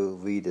Hindu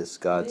Vedas,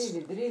 God's...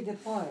 Read the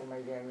poem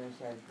again,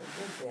 yourself.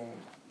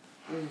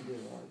 Hindu,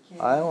 okay?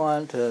 I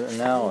want an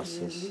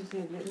analysis.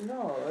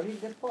 No,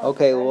 read the poem.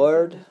 Okay,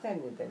 Lord.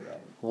 Understand it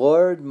again.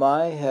 Lord,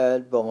 my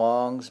head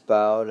belongs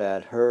bowed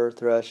at her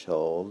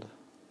threshold.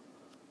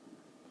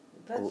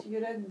 But you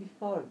read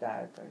before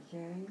that,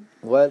 okay?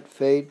 Let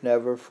fate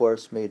never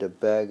force me to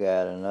beg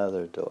at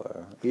another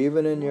door.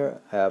 Even in your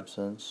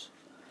absence,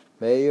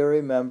 may your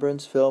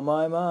remembrance fill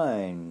my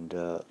mind.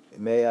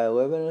 May I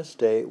live in a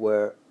state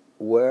where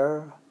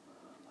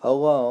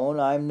alone,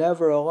 I'm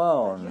never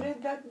alone. But you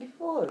read that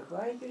before. Why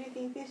are you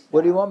reading this now?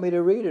 What do you want me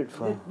to read it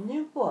from? The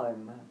new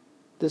poem.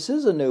 This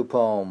is a new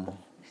poem.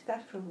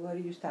 Start from where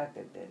you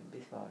started then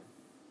before.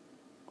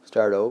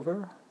 Start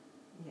over?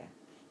 Yeah.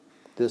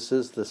 This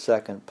is the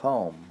second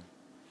poem.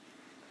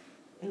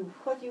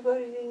 What you were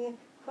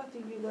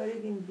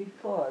reading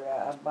before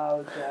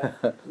about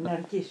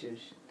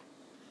Narcissus?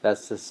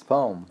 That's this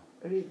poem.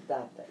 Read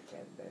that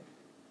again then.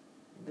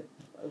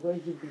 Where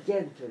you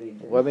began to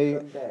read it.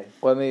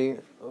 Let me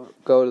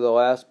go to the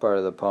last part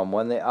of the poem.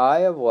 When the eye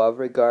of love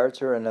regards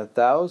her in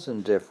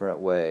 1,000 different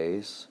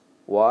ways,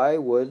 why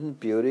wouldn't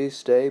beauty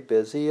stay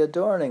busy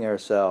adorning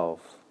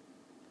herself?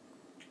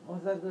 Oh,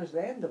 that was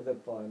the end of the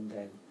poem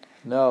then.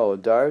 No,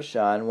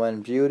 Darshan,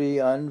 when beauty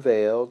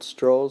unveiled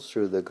strolls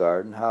through the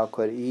garden, how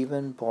could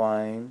even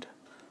blind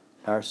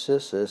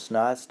Narcissus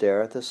not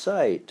stare at the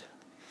sight?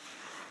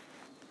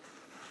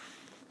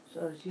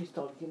 So he's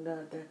talking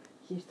at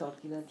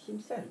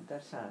himself,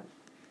 Darshan.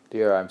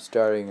 Dear, I'm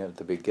starting at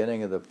the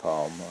beginning of the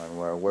poem, and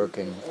we're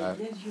working... Then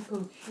you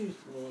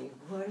confused me.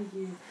 Where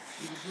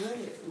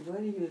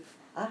are you,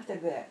 after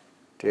the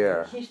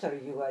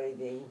history you were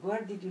reading,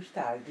 where did you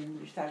start?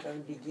 Didn't you start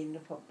at the beginning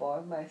of a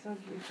poem? I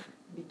thought you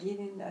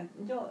beginning,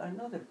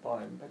 another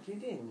poem, but you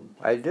didn't.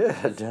 I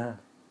did.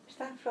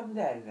 Start from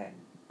there then.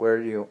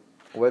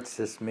 What's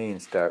this mean,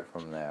 start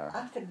from there?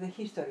 After the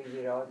history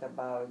you wrote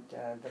about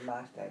the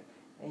master,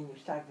 and you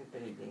started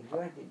reading,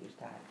 where did you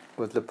start?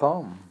 With the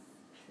poem.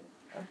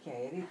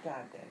 Okay, read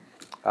that then.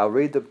 I'll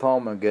read the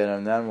poem again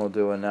and then we'll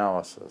do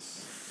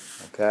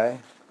analysis. Okay?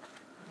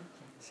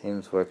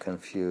 Seems we're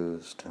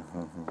confused. I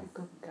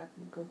got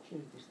me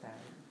confused this time.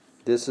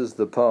 This is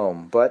the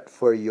poem. But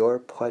for your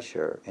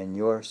pleasure and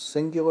your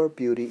singular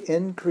beauty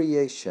in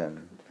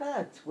creation,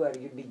 That's where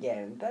you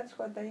began. That's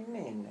what I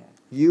mean.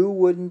 you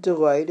wouldn't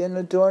delight in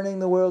adorning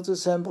the world's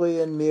assembly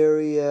in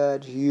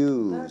myriad That's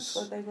hues.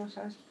 what I was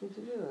asking you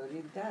to do.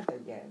 Read that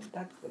again.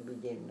 That's the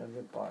beginning of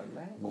the poem,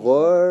 eh?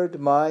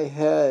 Lord, my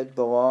head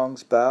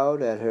belongs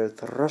bowed at her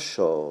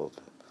threshold.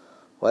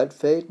 Let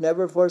fate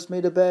never force me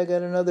to beg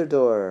at another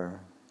door.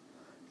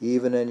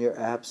 Even in your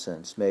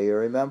absence, may your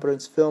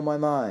remembrance fill my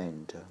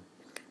mind.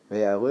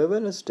 May I live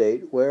in a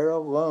state where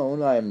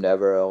alone I am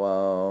never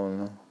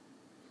alone.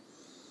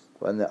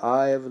 When the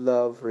eye of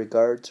love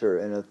regards her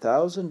in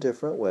 1,000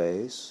 different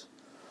ways,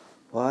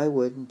 why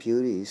wouldn't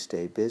beauty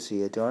stay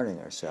busy adorning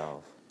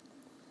herself?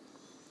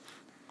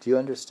 Do you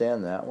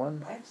understand that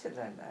one?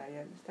 Excellent. I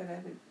understand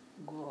every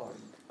word.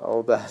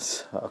 Oh,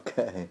 that's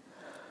okay.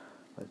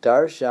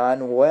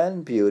 Darshan,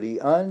 when beauty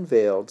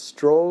unveiled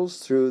strolls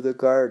through the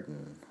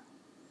garden.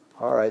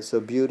 All right, so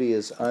beauty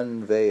is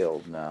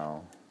unveiled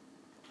now.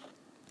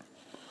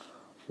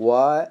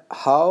 Why?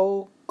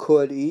 How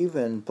could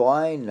even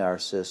blind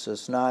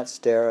Narcissus not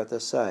stare at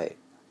the sight?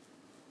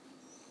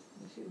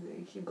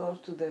 He goes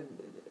to the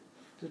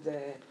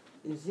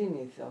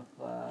zenith of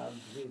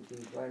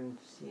beauty when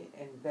she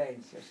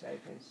unveils herself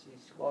and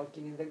she's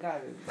walking in the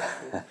garden.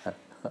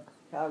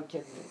 How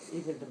can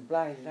even the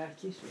blind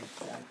Narcissus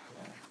that?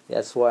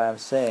 That's why I'm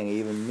saying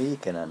even me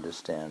can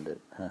understand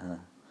it.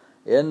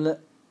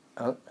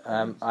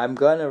 I'm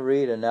going to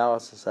read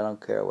analysis. I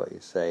don't care what you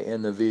say.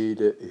 In the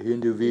Hindu Did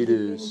you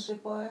finish Vedas. the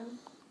poem?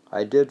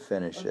 I did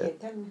finish Okay,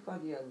 it. tell me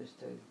what you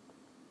understood.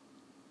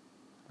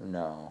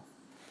 No,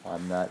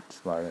 I'm not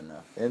smart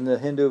enough. In the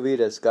Hindu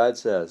Vedas, God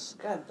says,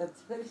 God,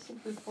 that's very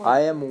simple poem. I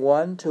am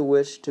one to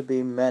wish to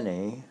be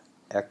many,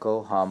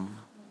 echo hum,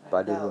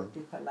 I doubt badihu.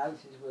 if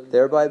analysis will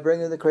Thereby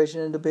bringing the creation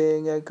into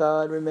being, yet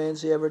God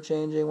remains the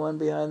ever-changing one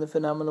behind the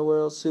phenomenal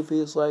world.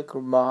 Sufis like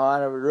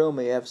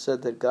Rumi have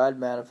said that God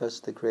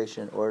manifests the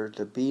creation in order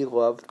to be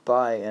loved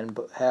by and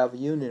have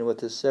union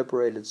with his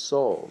separated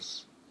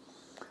souls.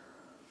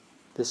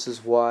 This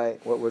is why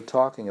what we're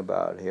talking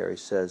about here. He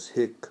says,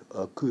 Hik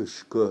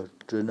akush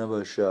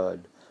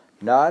janavashad.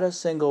 Not a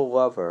single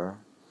lover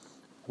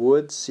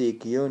would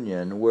seek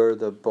union were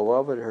the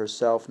beloved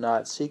herself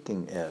not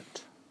seeking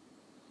it.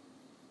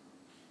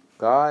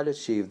 God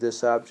achieved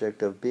this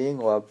object of being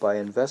loved by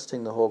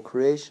investing the whole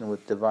creation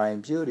with divine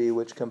beauty,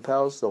 which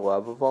compels the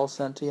love of all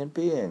sentient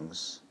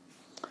beings.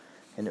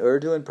 In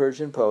Urdu and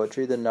Persian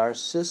poetry, the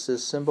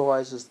narcissus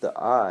symbolizes the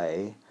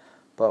eye,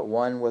 but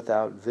one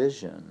without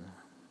vision.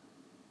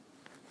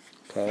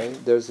 Okay,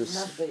 there's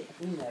not the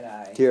inner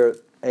eye.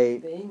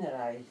 The inner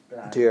eye is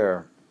blind.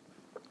 Dear,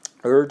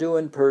 Urdu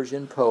and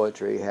Persian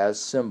poetry has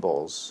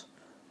symbols,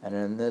 and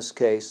in this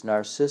case,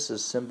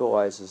 Narcissus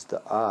symbolizes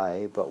the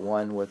eye, but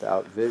one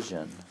without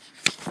vision.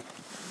 Yeah.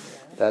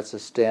 That's a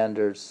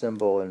standard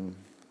symbol in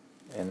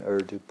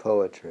Urdu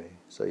poetry,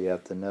 so you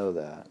have to know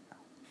that.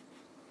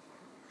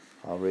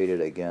 I'll read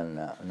it again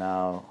now.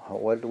 Now,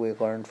 what do we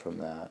learn from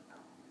that?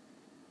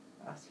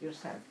 Ask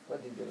yourself,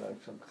 what did you learn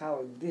from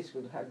how this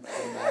would help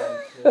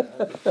you to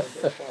understand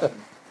the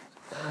poem?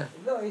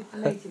 No, it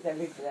makes it a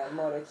little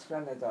more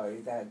explanatory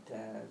that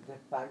the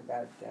fact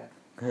that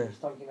he's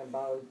talking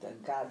about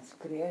God's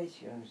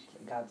creations,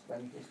 God's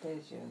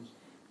manifestations,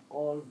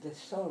 all the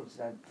souls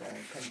that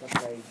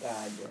contemplate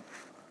God.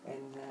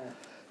 And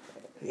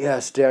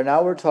Yes, dear.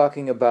 Now we're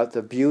talking about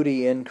the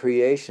beauty in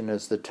creation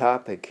as the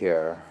topic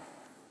here.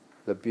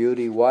 The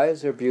beauty. Why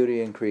is there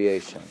beauty in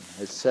creation?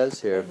 It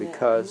says here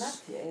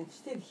because.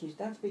 Still, he's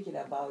not speaking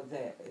about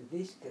the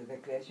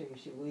creation you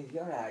see with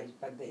your eyes,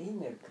 but the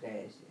inner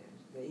creation,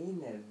 the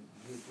inner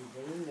beauty,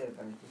 the inner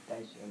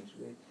manifestations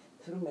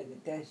through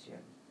meditation.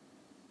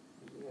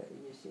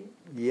 You see?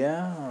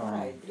 Yeah.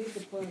 Right. Read the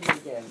poem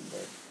again.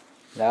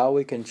 Now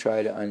we can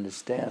try to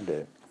understand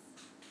it.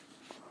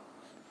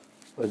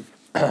 But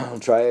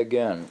try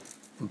again.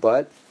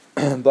 But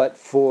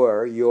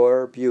for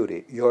your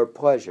beauty, your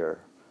pleasure.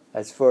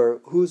 That's for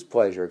whose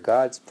pleasure?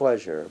 God's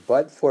pleasure.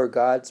 But for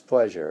God's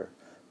pleasure.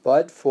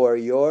 But for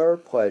your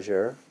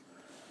pleasure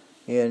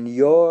in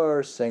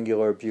your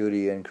singular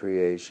beauty in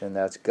creation,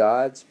 that's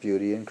God's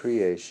beauty in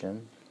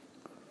creation,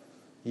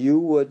 you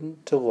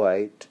wouldn't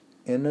delight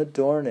in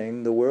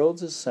adorning the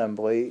world's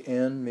assembly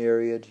in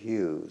myriad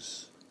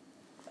hues.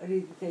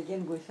 Read it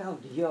again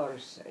without your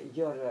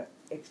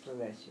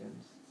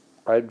explanations.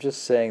 I'm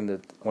just saying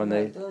that when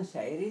don't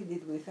say, read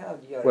it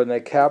without your. when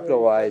they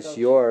capitalize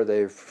your,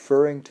 they're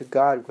referring to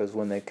God, because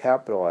when they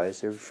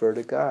capitalize, they refer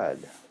to God.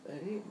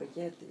 Read, but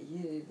yet you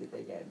read it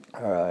again.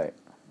 All right.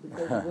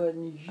 Because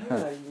when you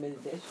are in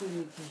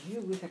meditation, it's you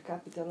with a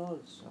capital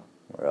also.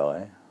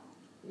 Really?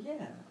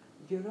 Yeah,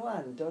 you're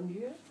one, don't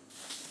you?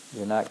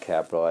 You're not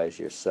capitalize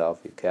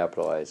yourself, you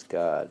capitalize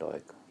God.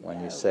 Like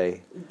when you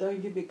say,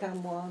 don't you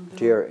become one?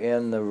 dear,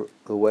 in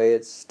the way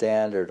it's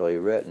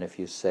standardly written, if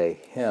you say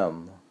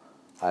him,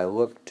 I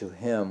look to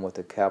him with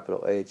a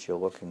capital H, you're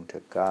looking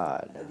to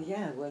God.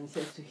 Yeah, when it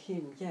says to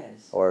him,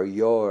 yes. Or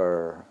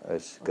your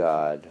is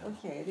God.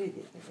 Okay, read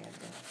it again.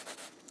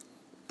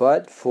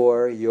 But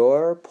for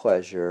your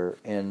pleasure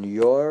in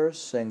your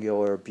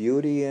singular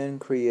beauty in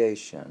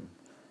creation,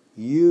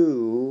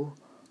 you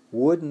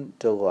wouldn't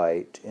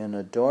delight in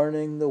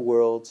adorning the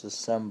world's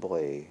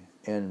assembly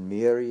in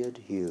myriad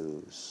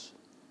hues.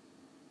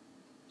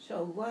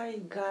 So why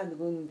God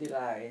wouldn't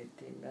delight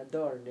in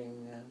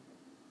adorning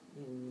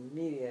in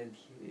myriad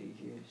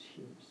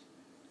hues?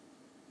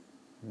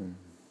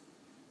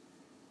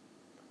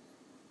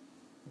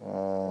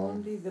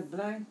 Only the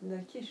blind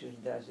narcissus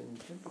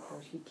doesn't,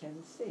 because he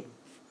can't see.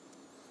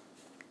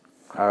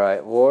 All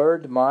right,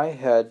 Lord, my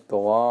head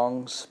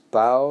belongs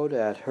bowed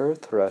at her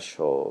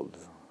threshold.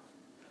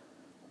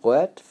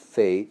 Let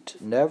fate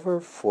never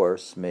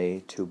force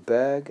me to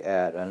beg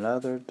at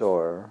another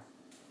door.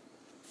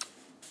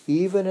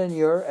 Even in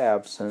your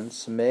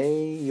absence,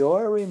 may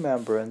your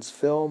remembrance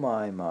fill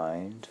my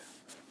mind.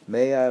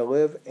 May I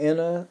live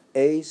in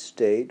a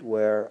state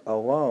where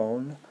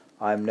alone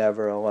I'm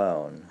never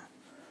alone.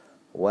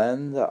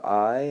 When the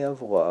eye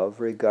of love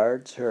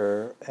regards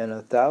her in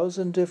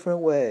 1,000 different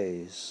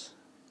ways,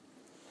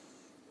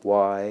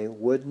 why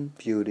wouldn't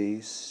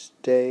beauty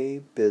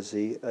stay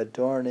busy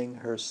adorning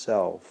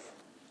herself?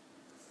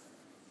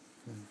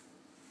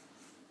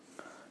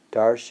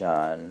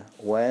 Darshan,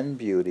 when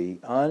beauty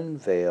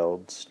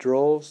unveiled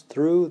strolls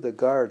through the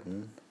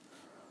garden,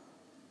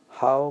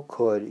 how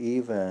could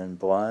even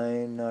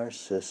blind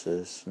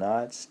Narcissus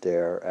not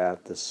stare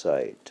at the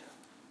sight?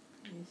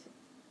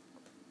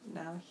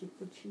 Now he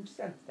puts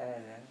himself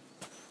there.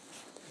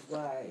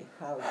 Why?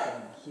 How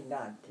can he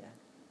not?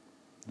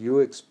 You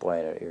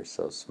explain it, you're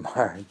so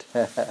smart.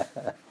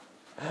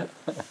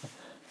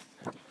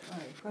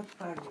 What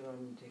part do you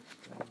want me to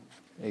explain?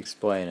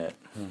 Explain it.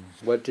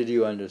 What did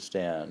you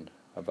understand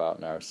about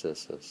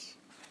Narcissus?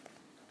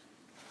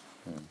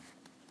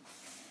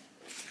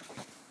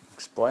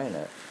 Explain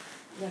it.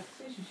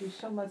 Narcissus is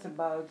so much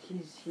about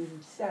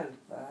himself.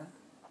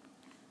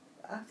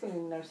 Actually,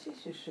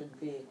 Narcissus should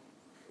be,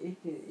 if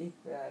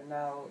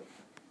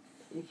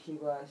he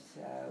was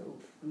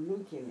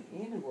looking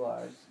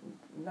inwards,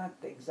 not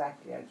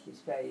exactly at his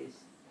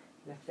face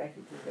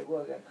reflected in the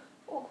water.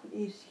 Oh,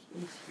 is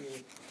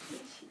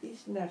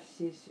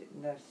Narcissus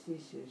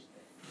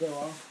the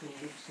one who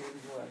looks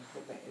inwards,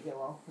 the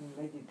one who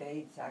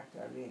meditates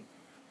actually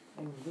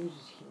and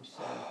loses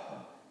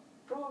himself?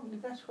 Probably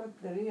that's what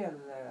the real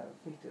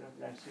picture of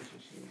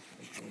Narcissus is,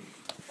 I think.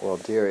 Well,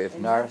 dear, if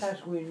not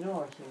as we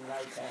know him,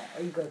 like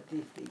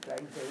egotistic,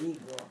 like the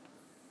ego.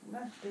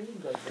 Not the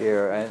ego.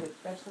 Dear,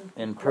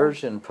 in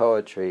Persian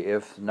poetry,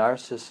 if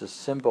Narcissus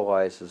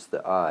symbolizes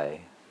the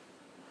eye,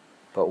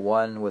 but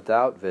one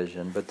without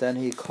vision, but then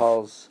he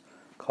calls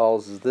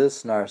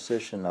this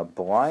Narcissus a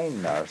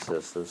blind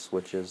Narcissus,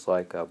 which is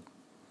like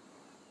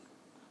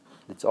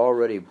it's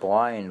already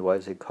blind. Why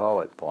does he call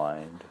it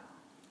blind?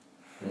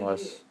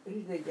 Unless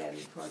read again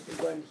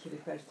when he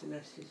refers to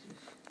Narcissus.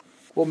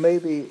 Well,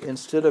 maybe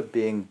instead of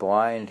being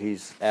blind,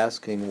 he's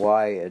asking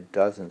why it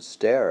doesn't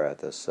stare at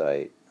the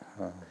sight.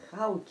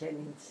 How can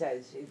it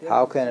say it?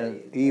 How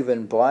can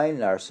even blind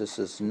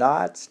Narcissus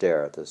not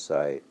stare at the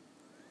sight?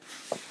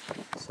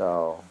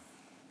 So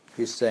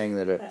he's saying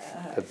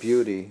that the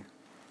beauty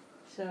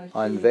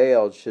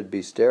unveiled should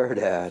be stared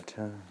at.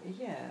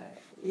 Yeah,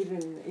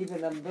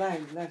 even a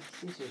blind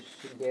Narcissus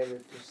should be able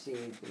to see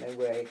it in a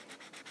way,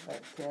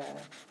 but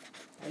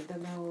I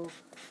don't know.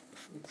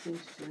 It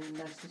seems to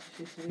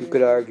Narcissus really. You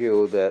could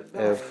argue that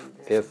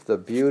if the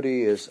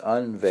beauty is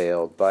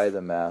unveiled by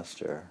the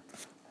master,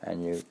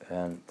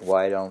 and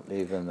why don't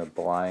even the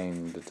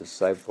blind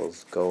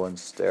disciples go and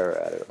stare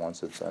at it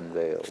once it's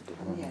unveiled?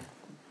 Yeah.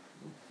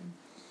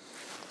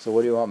 So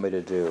what do you want me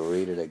to do?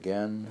 Read it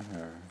again,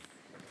 or?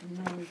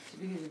 No, it's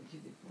really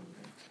beautiful.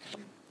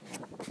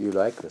 You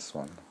like this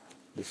one?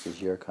 This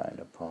is your kind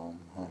of poem,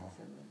 huh?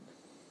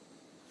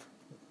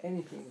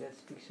 Anything that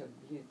speaks of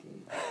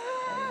beauty.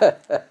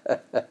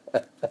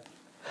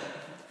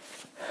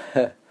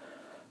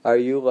 Are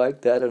you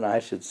like that and I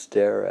should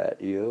stare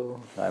at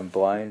you? I'm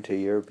blind to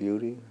your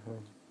beauty?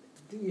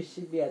 Do you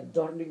see me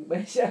adorning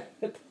myself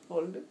at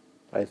all?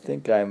 I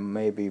think I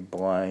may be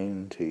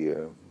blind to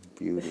your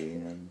beauty,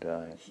 and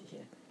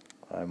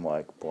I'm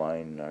like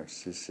blind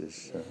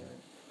Narcissus.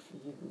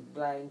 You're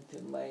blind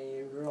to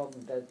my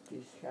robe that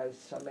has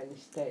so many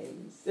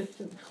stains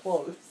and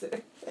holes.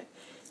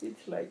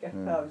 It's like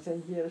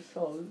 1,000 years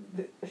old.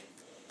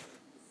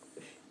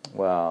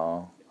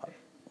 Wow.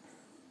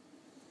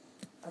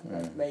 I'm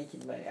not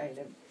making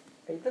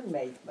I don't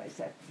make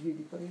myself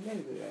beautiful in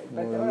any way.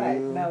 But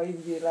alright, now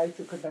if you like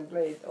to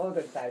contemplate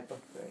other type of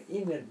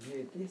inner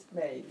beauties,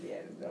 maybe,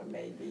 I don't know,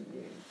 maybe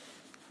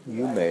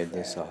you made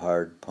this a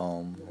hard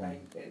poem.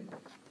 Like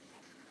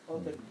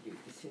other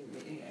beauties in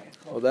me.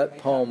 Well, that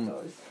poem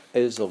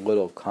is a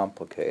little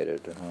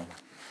complicated. No,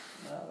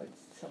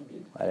 it's so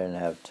beautiful. I didn't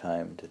have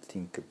time to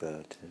think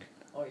about it.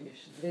 Oh, you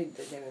should read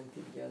it again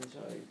until you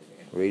enjoy it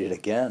again. Read it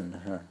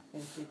again, huh?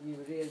 Until you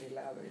really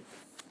love it.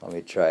 Let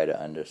me try to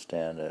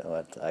understand it.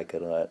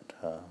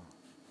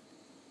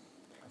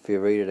 If you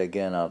read it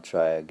again, I'll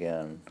try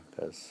again.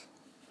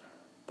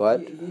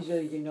 But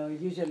usually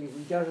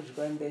with girls,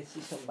 when they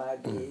see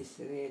somebody is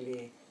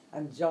really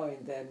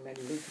enjoying them and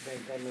looking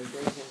at them, and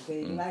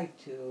they like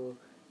to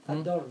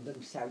adorn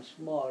themselves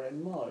more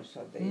and more,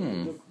 so they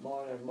look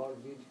more and more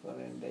beautiful,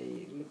 and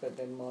they look at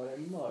them more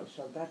and more.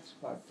 So that's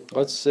what.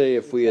 Let's see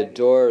if we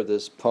adore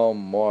this poem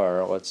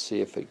more. Let's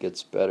see if it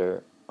gets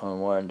better or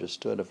more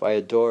understood. If I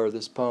adore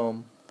this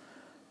poem,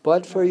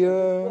 but for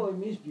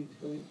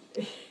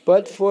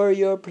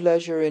your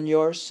pleasure in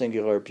your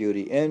singular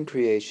beauty in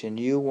creation,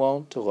 you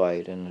won't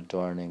delight in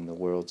adorning the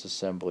world's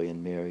assembly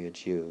in myriad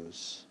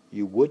hues.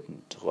 You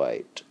wouldn't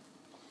delight.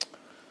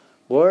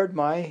 Lord,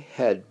 my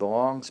head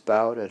belongs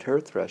bowed at her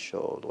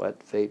threshold.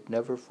 Let fate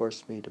never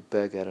force me to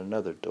beg at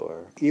another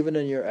door. Even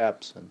in your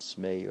absence,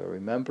 may your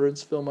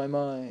remembrance fill my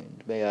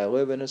mind. May I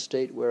live in a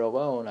state where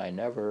alone I'm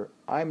never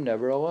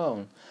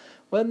alone.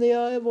 When the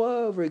eye of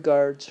love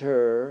regards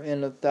her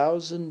in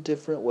 1,000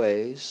 different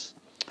ways,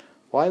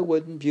 why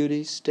wouldn't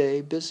beauty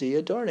stay busy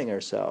adorning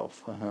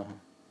herself?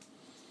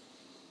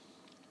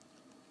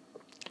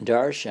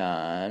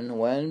 Darshan,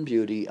 when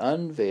beauty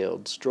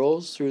unveiled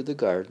strolls through the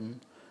garden,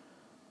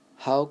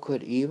 how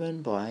could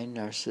even blind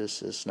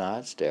narcissus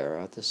not stare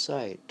at the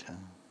sight?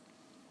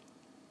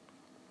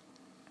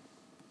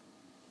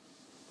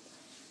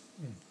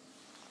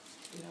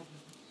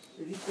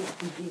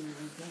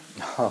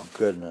 Oh,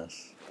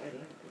 goodness.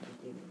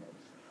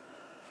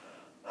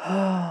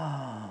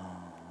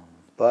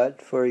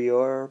 But for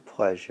your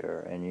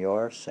pleasure and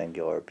your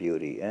singular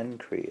beauty in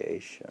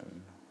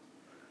creation,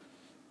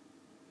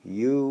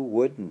 you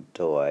wouldn't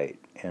delight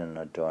in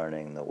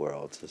adorning the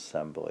world's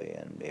assembly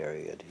in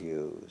myriad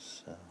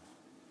hues.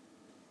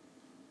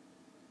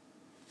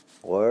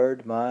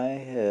 Lord, my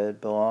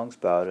head belongs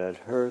bowed at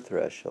her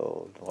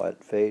threshold.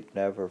 Let fate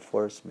never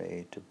force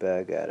me to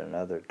beg at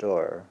another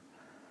door.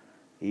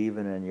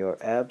 Even in your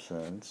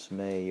absence,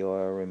 may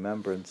your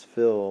remembrance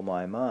fill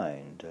my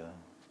mind.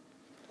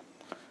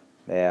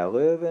 May I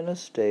live in a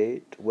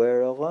state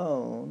where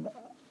alone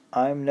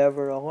I'm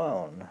never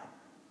alone.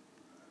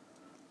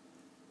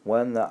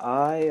 When the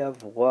eye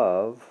of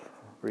love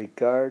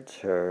regards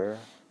her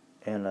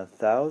in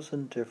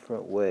 1,000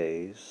 different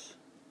ways,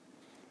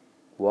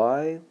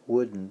 why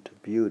wouldn't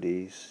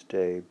beauty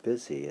stay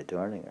busy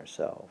adorning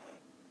herself?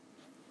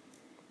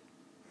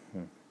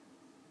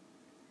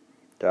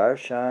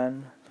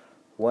 Darshan,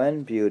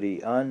 when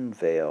beauty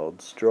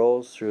unveiled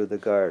strolls through the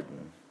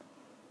garden,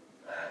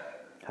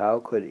 how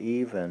could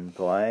even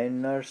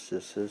blind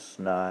narcissus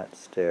not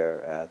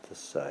stare at the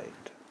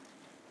sight?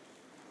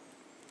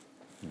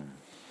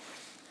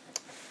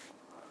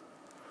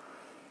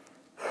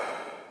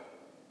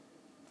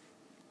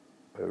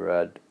 We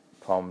read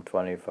Poem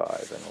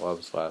 25 in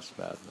Love's Last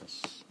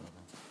Madness.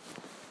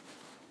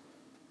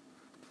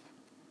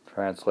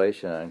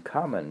 Translation and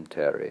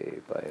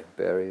commentary by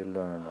Barry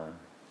Lerner.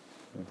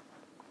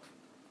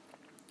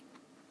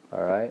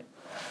 All right.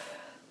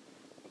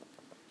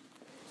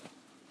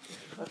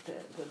 What the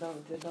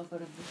number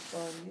of this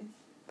poem is?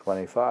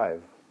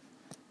 25.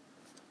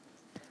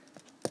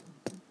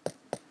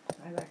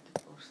 I like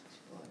to post this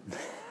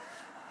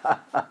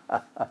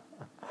poem.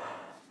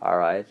 All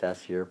right,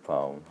 that's your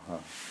poem, huh?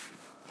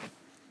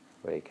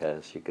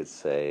 Because you could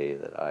say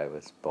that I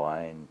was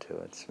blind to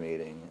its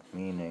meaning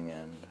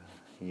and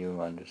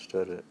you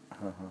understood it.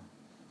 Well,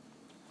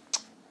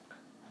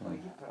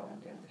 you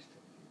probably understood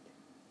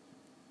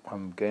it.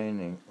 I'm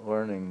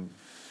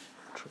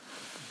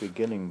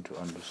beginning to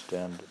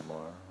understand it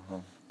more.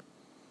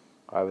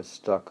 I was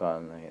stuck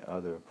on the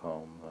other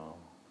poem, though,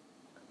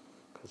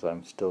 because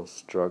I'm still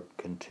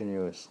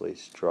continuously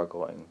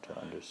struggling to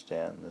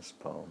understand this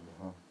poem.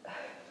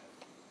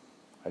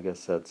 I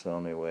guess that's the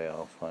only way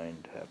I'll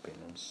find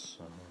happiness.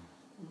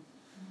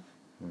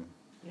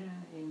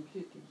 Yeah, in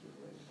beauty you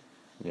will.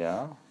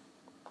 Yeah?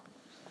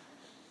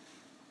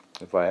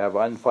 If I have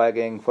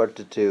unflagging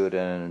fortitude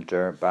and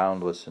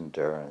boundless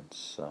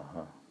endurance.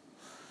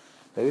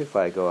 Maybe if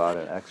I go out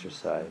and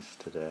exercise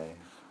today.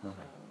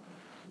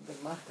 The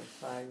master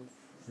finds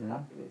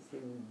happiness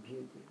in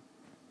beauty.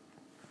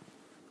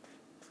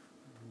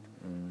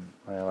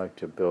 I like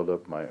to build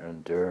up my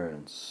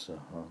endurance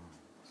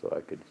so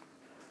I could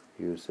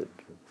use it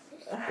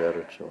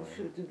spiritually.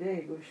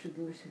 Today we should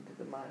listen to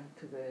the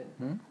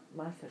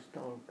master's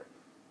talk.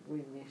 We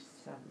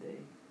missed Sunday.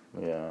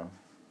 Yeah.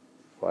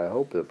 Well, I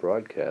hope the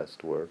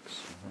broadcast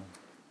works.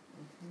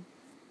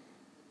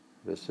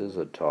 This is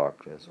a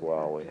talk as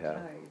well.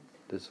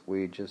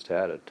 We just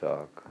had a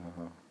talk.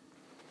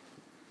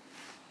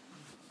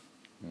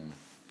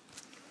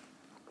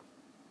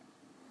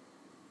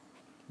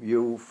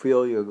 You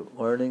feel you're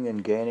learning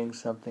and gaining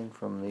something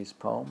from these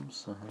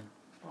poems?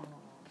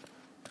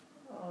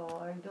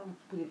 I don't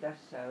put it as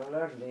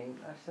learning,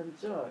 as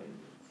enjoying.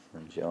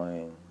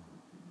 Enjoying,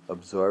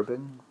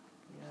 absorbing?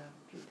 Yeah,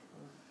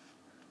 beautiful.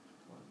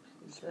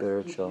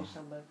 Spiritual. Just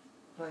give you some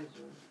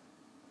pleasure.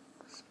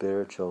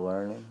 Spiritual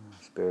learning,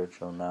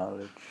 spiritual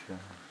knowledge.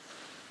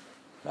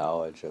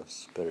 knowledge of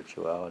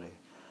spirituality.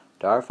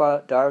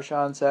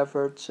 Darshan's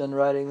efforts in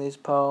writing these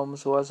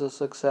poems was a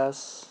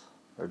success,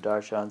 or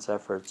Darshan's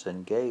efforts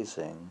in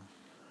gazing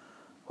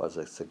was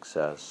a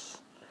success.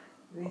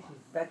 This is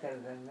better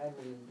than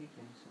Emily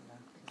Dickinson.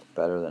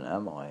 Better than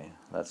Emily.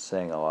 That's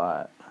saying a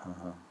lot.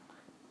 Uh-huh.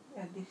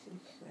 Yeah, this is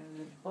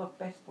the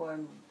best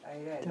poem I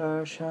read.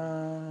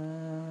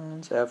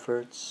 Darshan's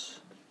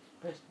efforts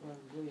We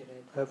read.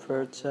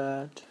 Efforts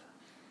at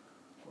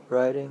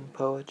writing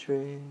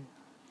poetry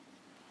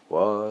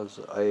was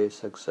a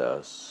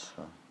success.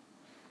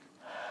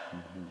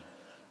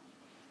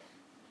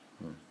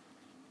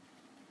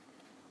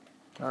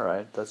 All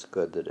right, that's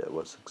good that it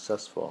was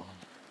successful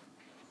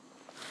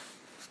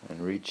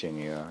in reaching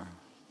your,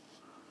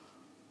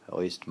 at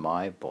least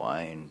my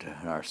blind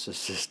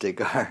narcissistic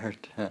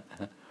heart.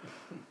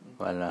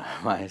 When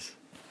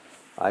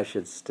I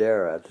should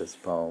stare at this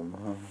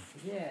poem.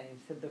 Yeah,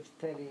 instead of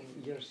staring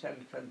yourself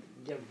at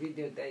your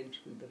videotapes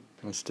with the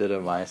Instead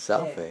of my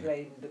selfie.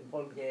 playing the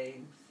ball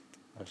games.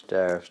 I'm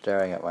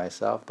staring at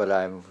myself, but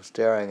I'm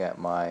staring at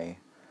my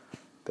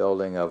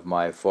building of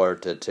my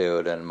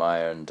fortitude and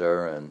my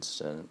endurance,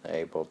 and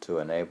able to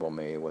enable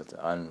me with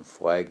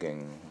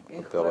unflagging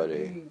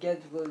ability. What do you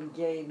get will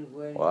gain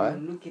when What? you're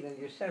looking at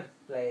yourself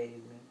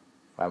playing?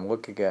 I'm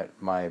looking at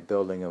my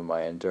building of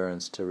my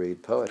endurance to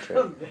read poetry,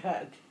 Oh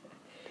God.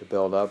 to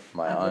build up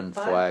my At the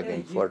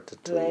unflagging park,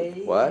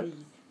 fortitude. What?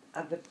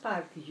 At the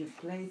park you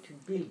play to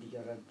build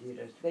your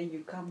endurance. Then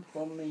you come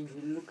home and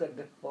you look at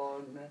the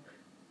phone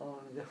on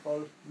the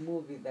whole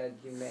movie that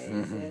you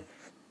made.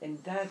 And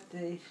that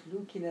is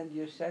looking at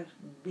yourself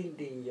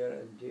building your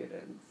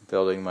endurance.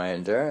 Building my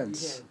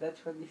endurance? Yeah,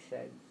 that's what he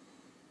said.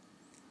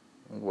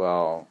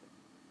 Well,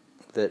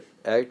 that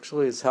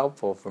actually is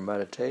helpful for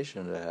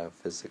meditation to have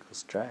physical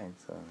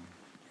strength.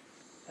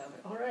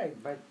 All right,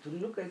 but to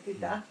look at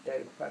it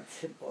after,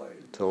 what's the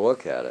point? To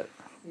look at it.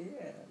 Yeah,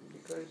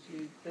 because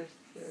you just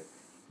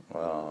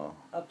Well,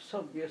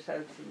 absorb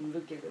yourself in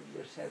looking at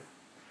yourself.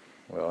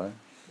 really?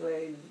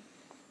 When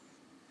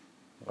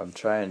I'm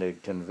trying to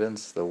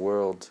convince the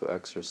world to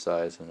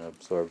exercise and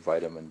absorb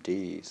vitamin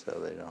D so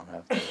they don't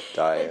have to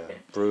die a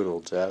brutal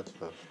death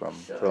from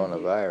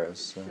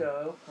coronavirus.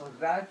 So for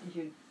that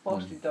you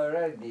posted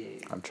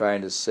already. I'm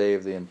trying to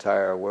save the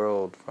entire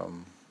world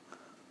from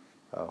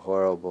a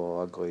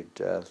horrible, ugly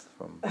death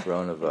from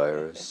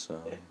coronavirus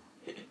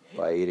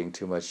by eating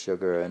too much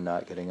sugar and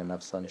not getting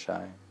enough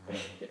sunshine.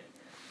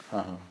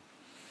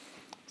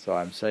 So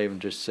I'm saving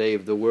to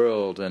save the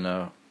world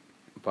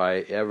by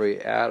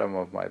every atom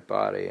of my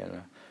body,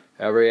 and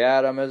every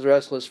atom is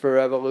restless for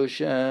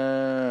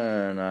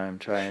revolution. I'm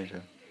trying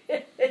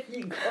to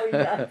You go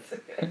nuts.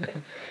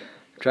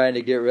 trying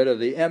to get rid of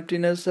the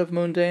emptiness of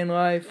mundane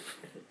life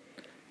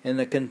in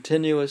the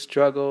continuous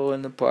struggle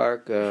in the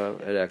park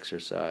at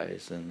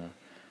exercise, and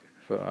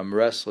I'm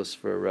restless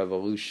for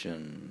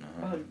revolution.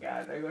 Oh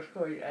God, I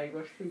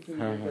was thinking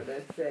you were going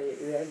to say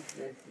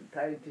emptiness,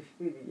 trying to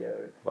fill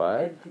your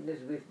What? emptiness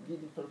with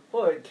beautiful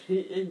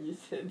poetry, and you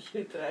said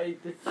you're trying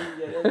to fill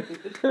your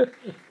emptiness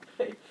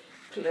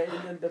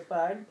playing in the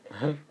park.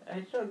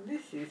 I thought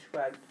this is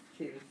what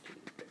fills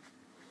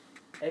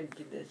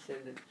emptiness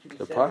and fills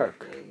The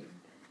park. everything.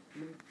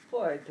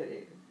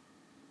 Poetry.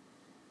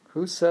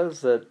 Who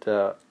says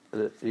that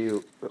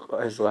you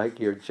is like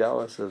you're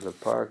jealous of the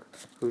park?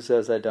 Who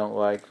says I don't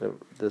like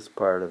this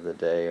part of the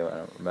day when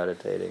I'm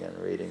meditating and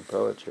reading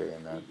poetry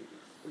and that?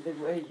 The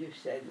way you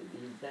said it,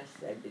 you just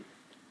said it.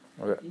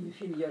 You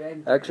feel your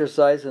emptiness.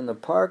 Exercise in the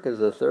park is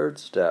the third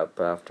step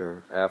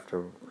after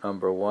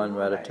number one,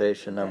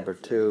 meditation, number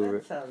two.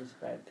 That sounds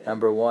better.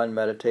 Number one,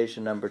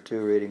 meditation, number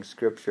two, reading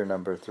scripture,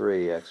 number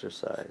three,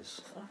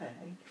 exercise. All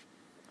right.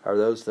 Are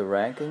those the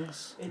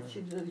rankings? It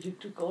seems that you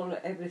took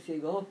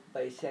everything off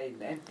by saying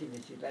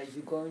emptiness. It's like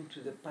you're going to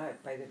the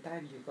park. By the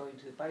time you're going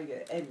to the park, you're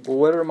empty. Well,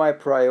 what are my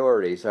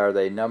priorities? Are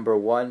they number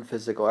one,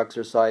 physical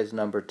exercise,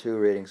 number two,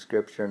 reading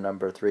scripture,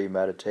 number three,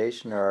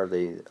 meditation, or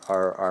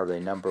are they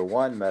number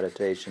one,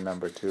 meditation,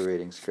 number two,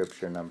 reading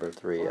scripture, number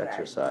three,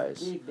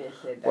 exercise?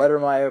 What are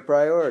my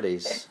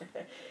priorities?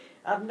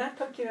 I'm not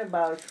talking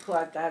about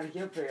what are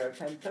your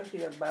priorities. I'm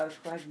talking about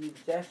what you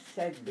just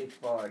said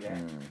before.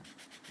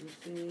 You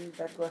see,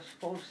 that was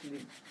falsely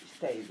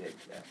stated.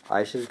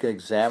 I should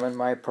examine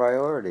my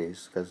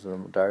priorities because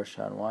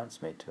Darshan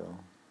wants me to.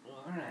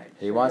 All right.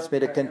 He wants me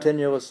to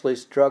continuously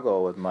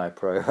struggle with my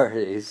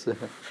priorities,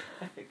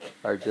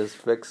 or just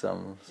fix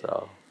them.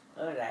 So.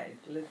 All right,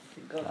 let's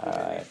go to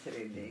the next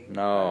reading.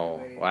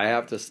 No, I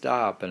have to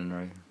stop,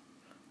 and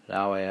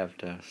now I have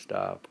to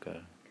stop.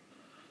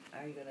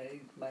 Are you gonna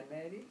read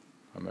Maneri?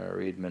 I'm going to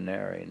read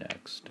Maneri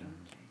next.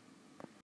 Okay.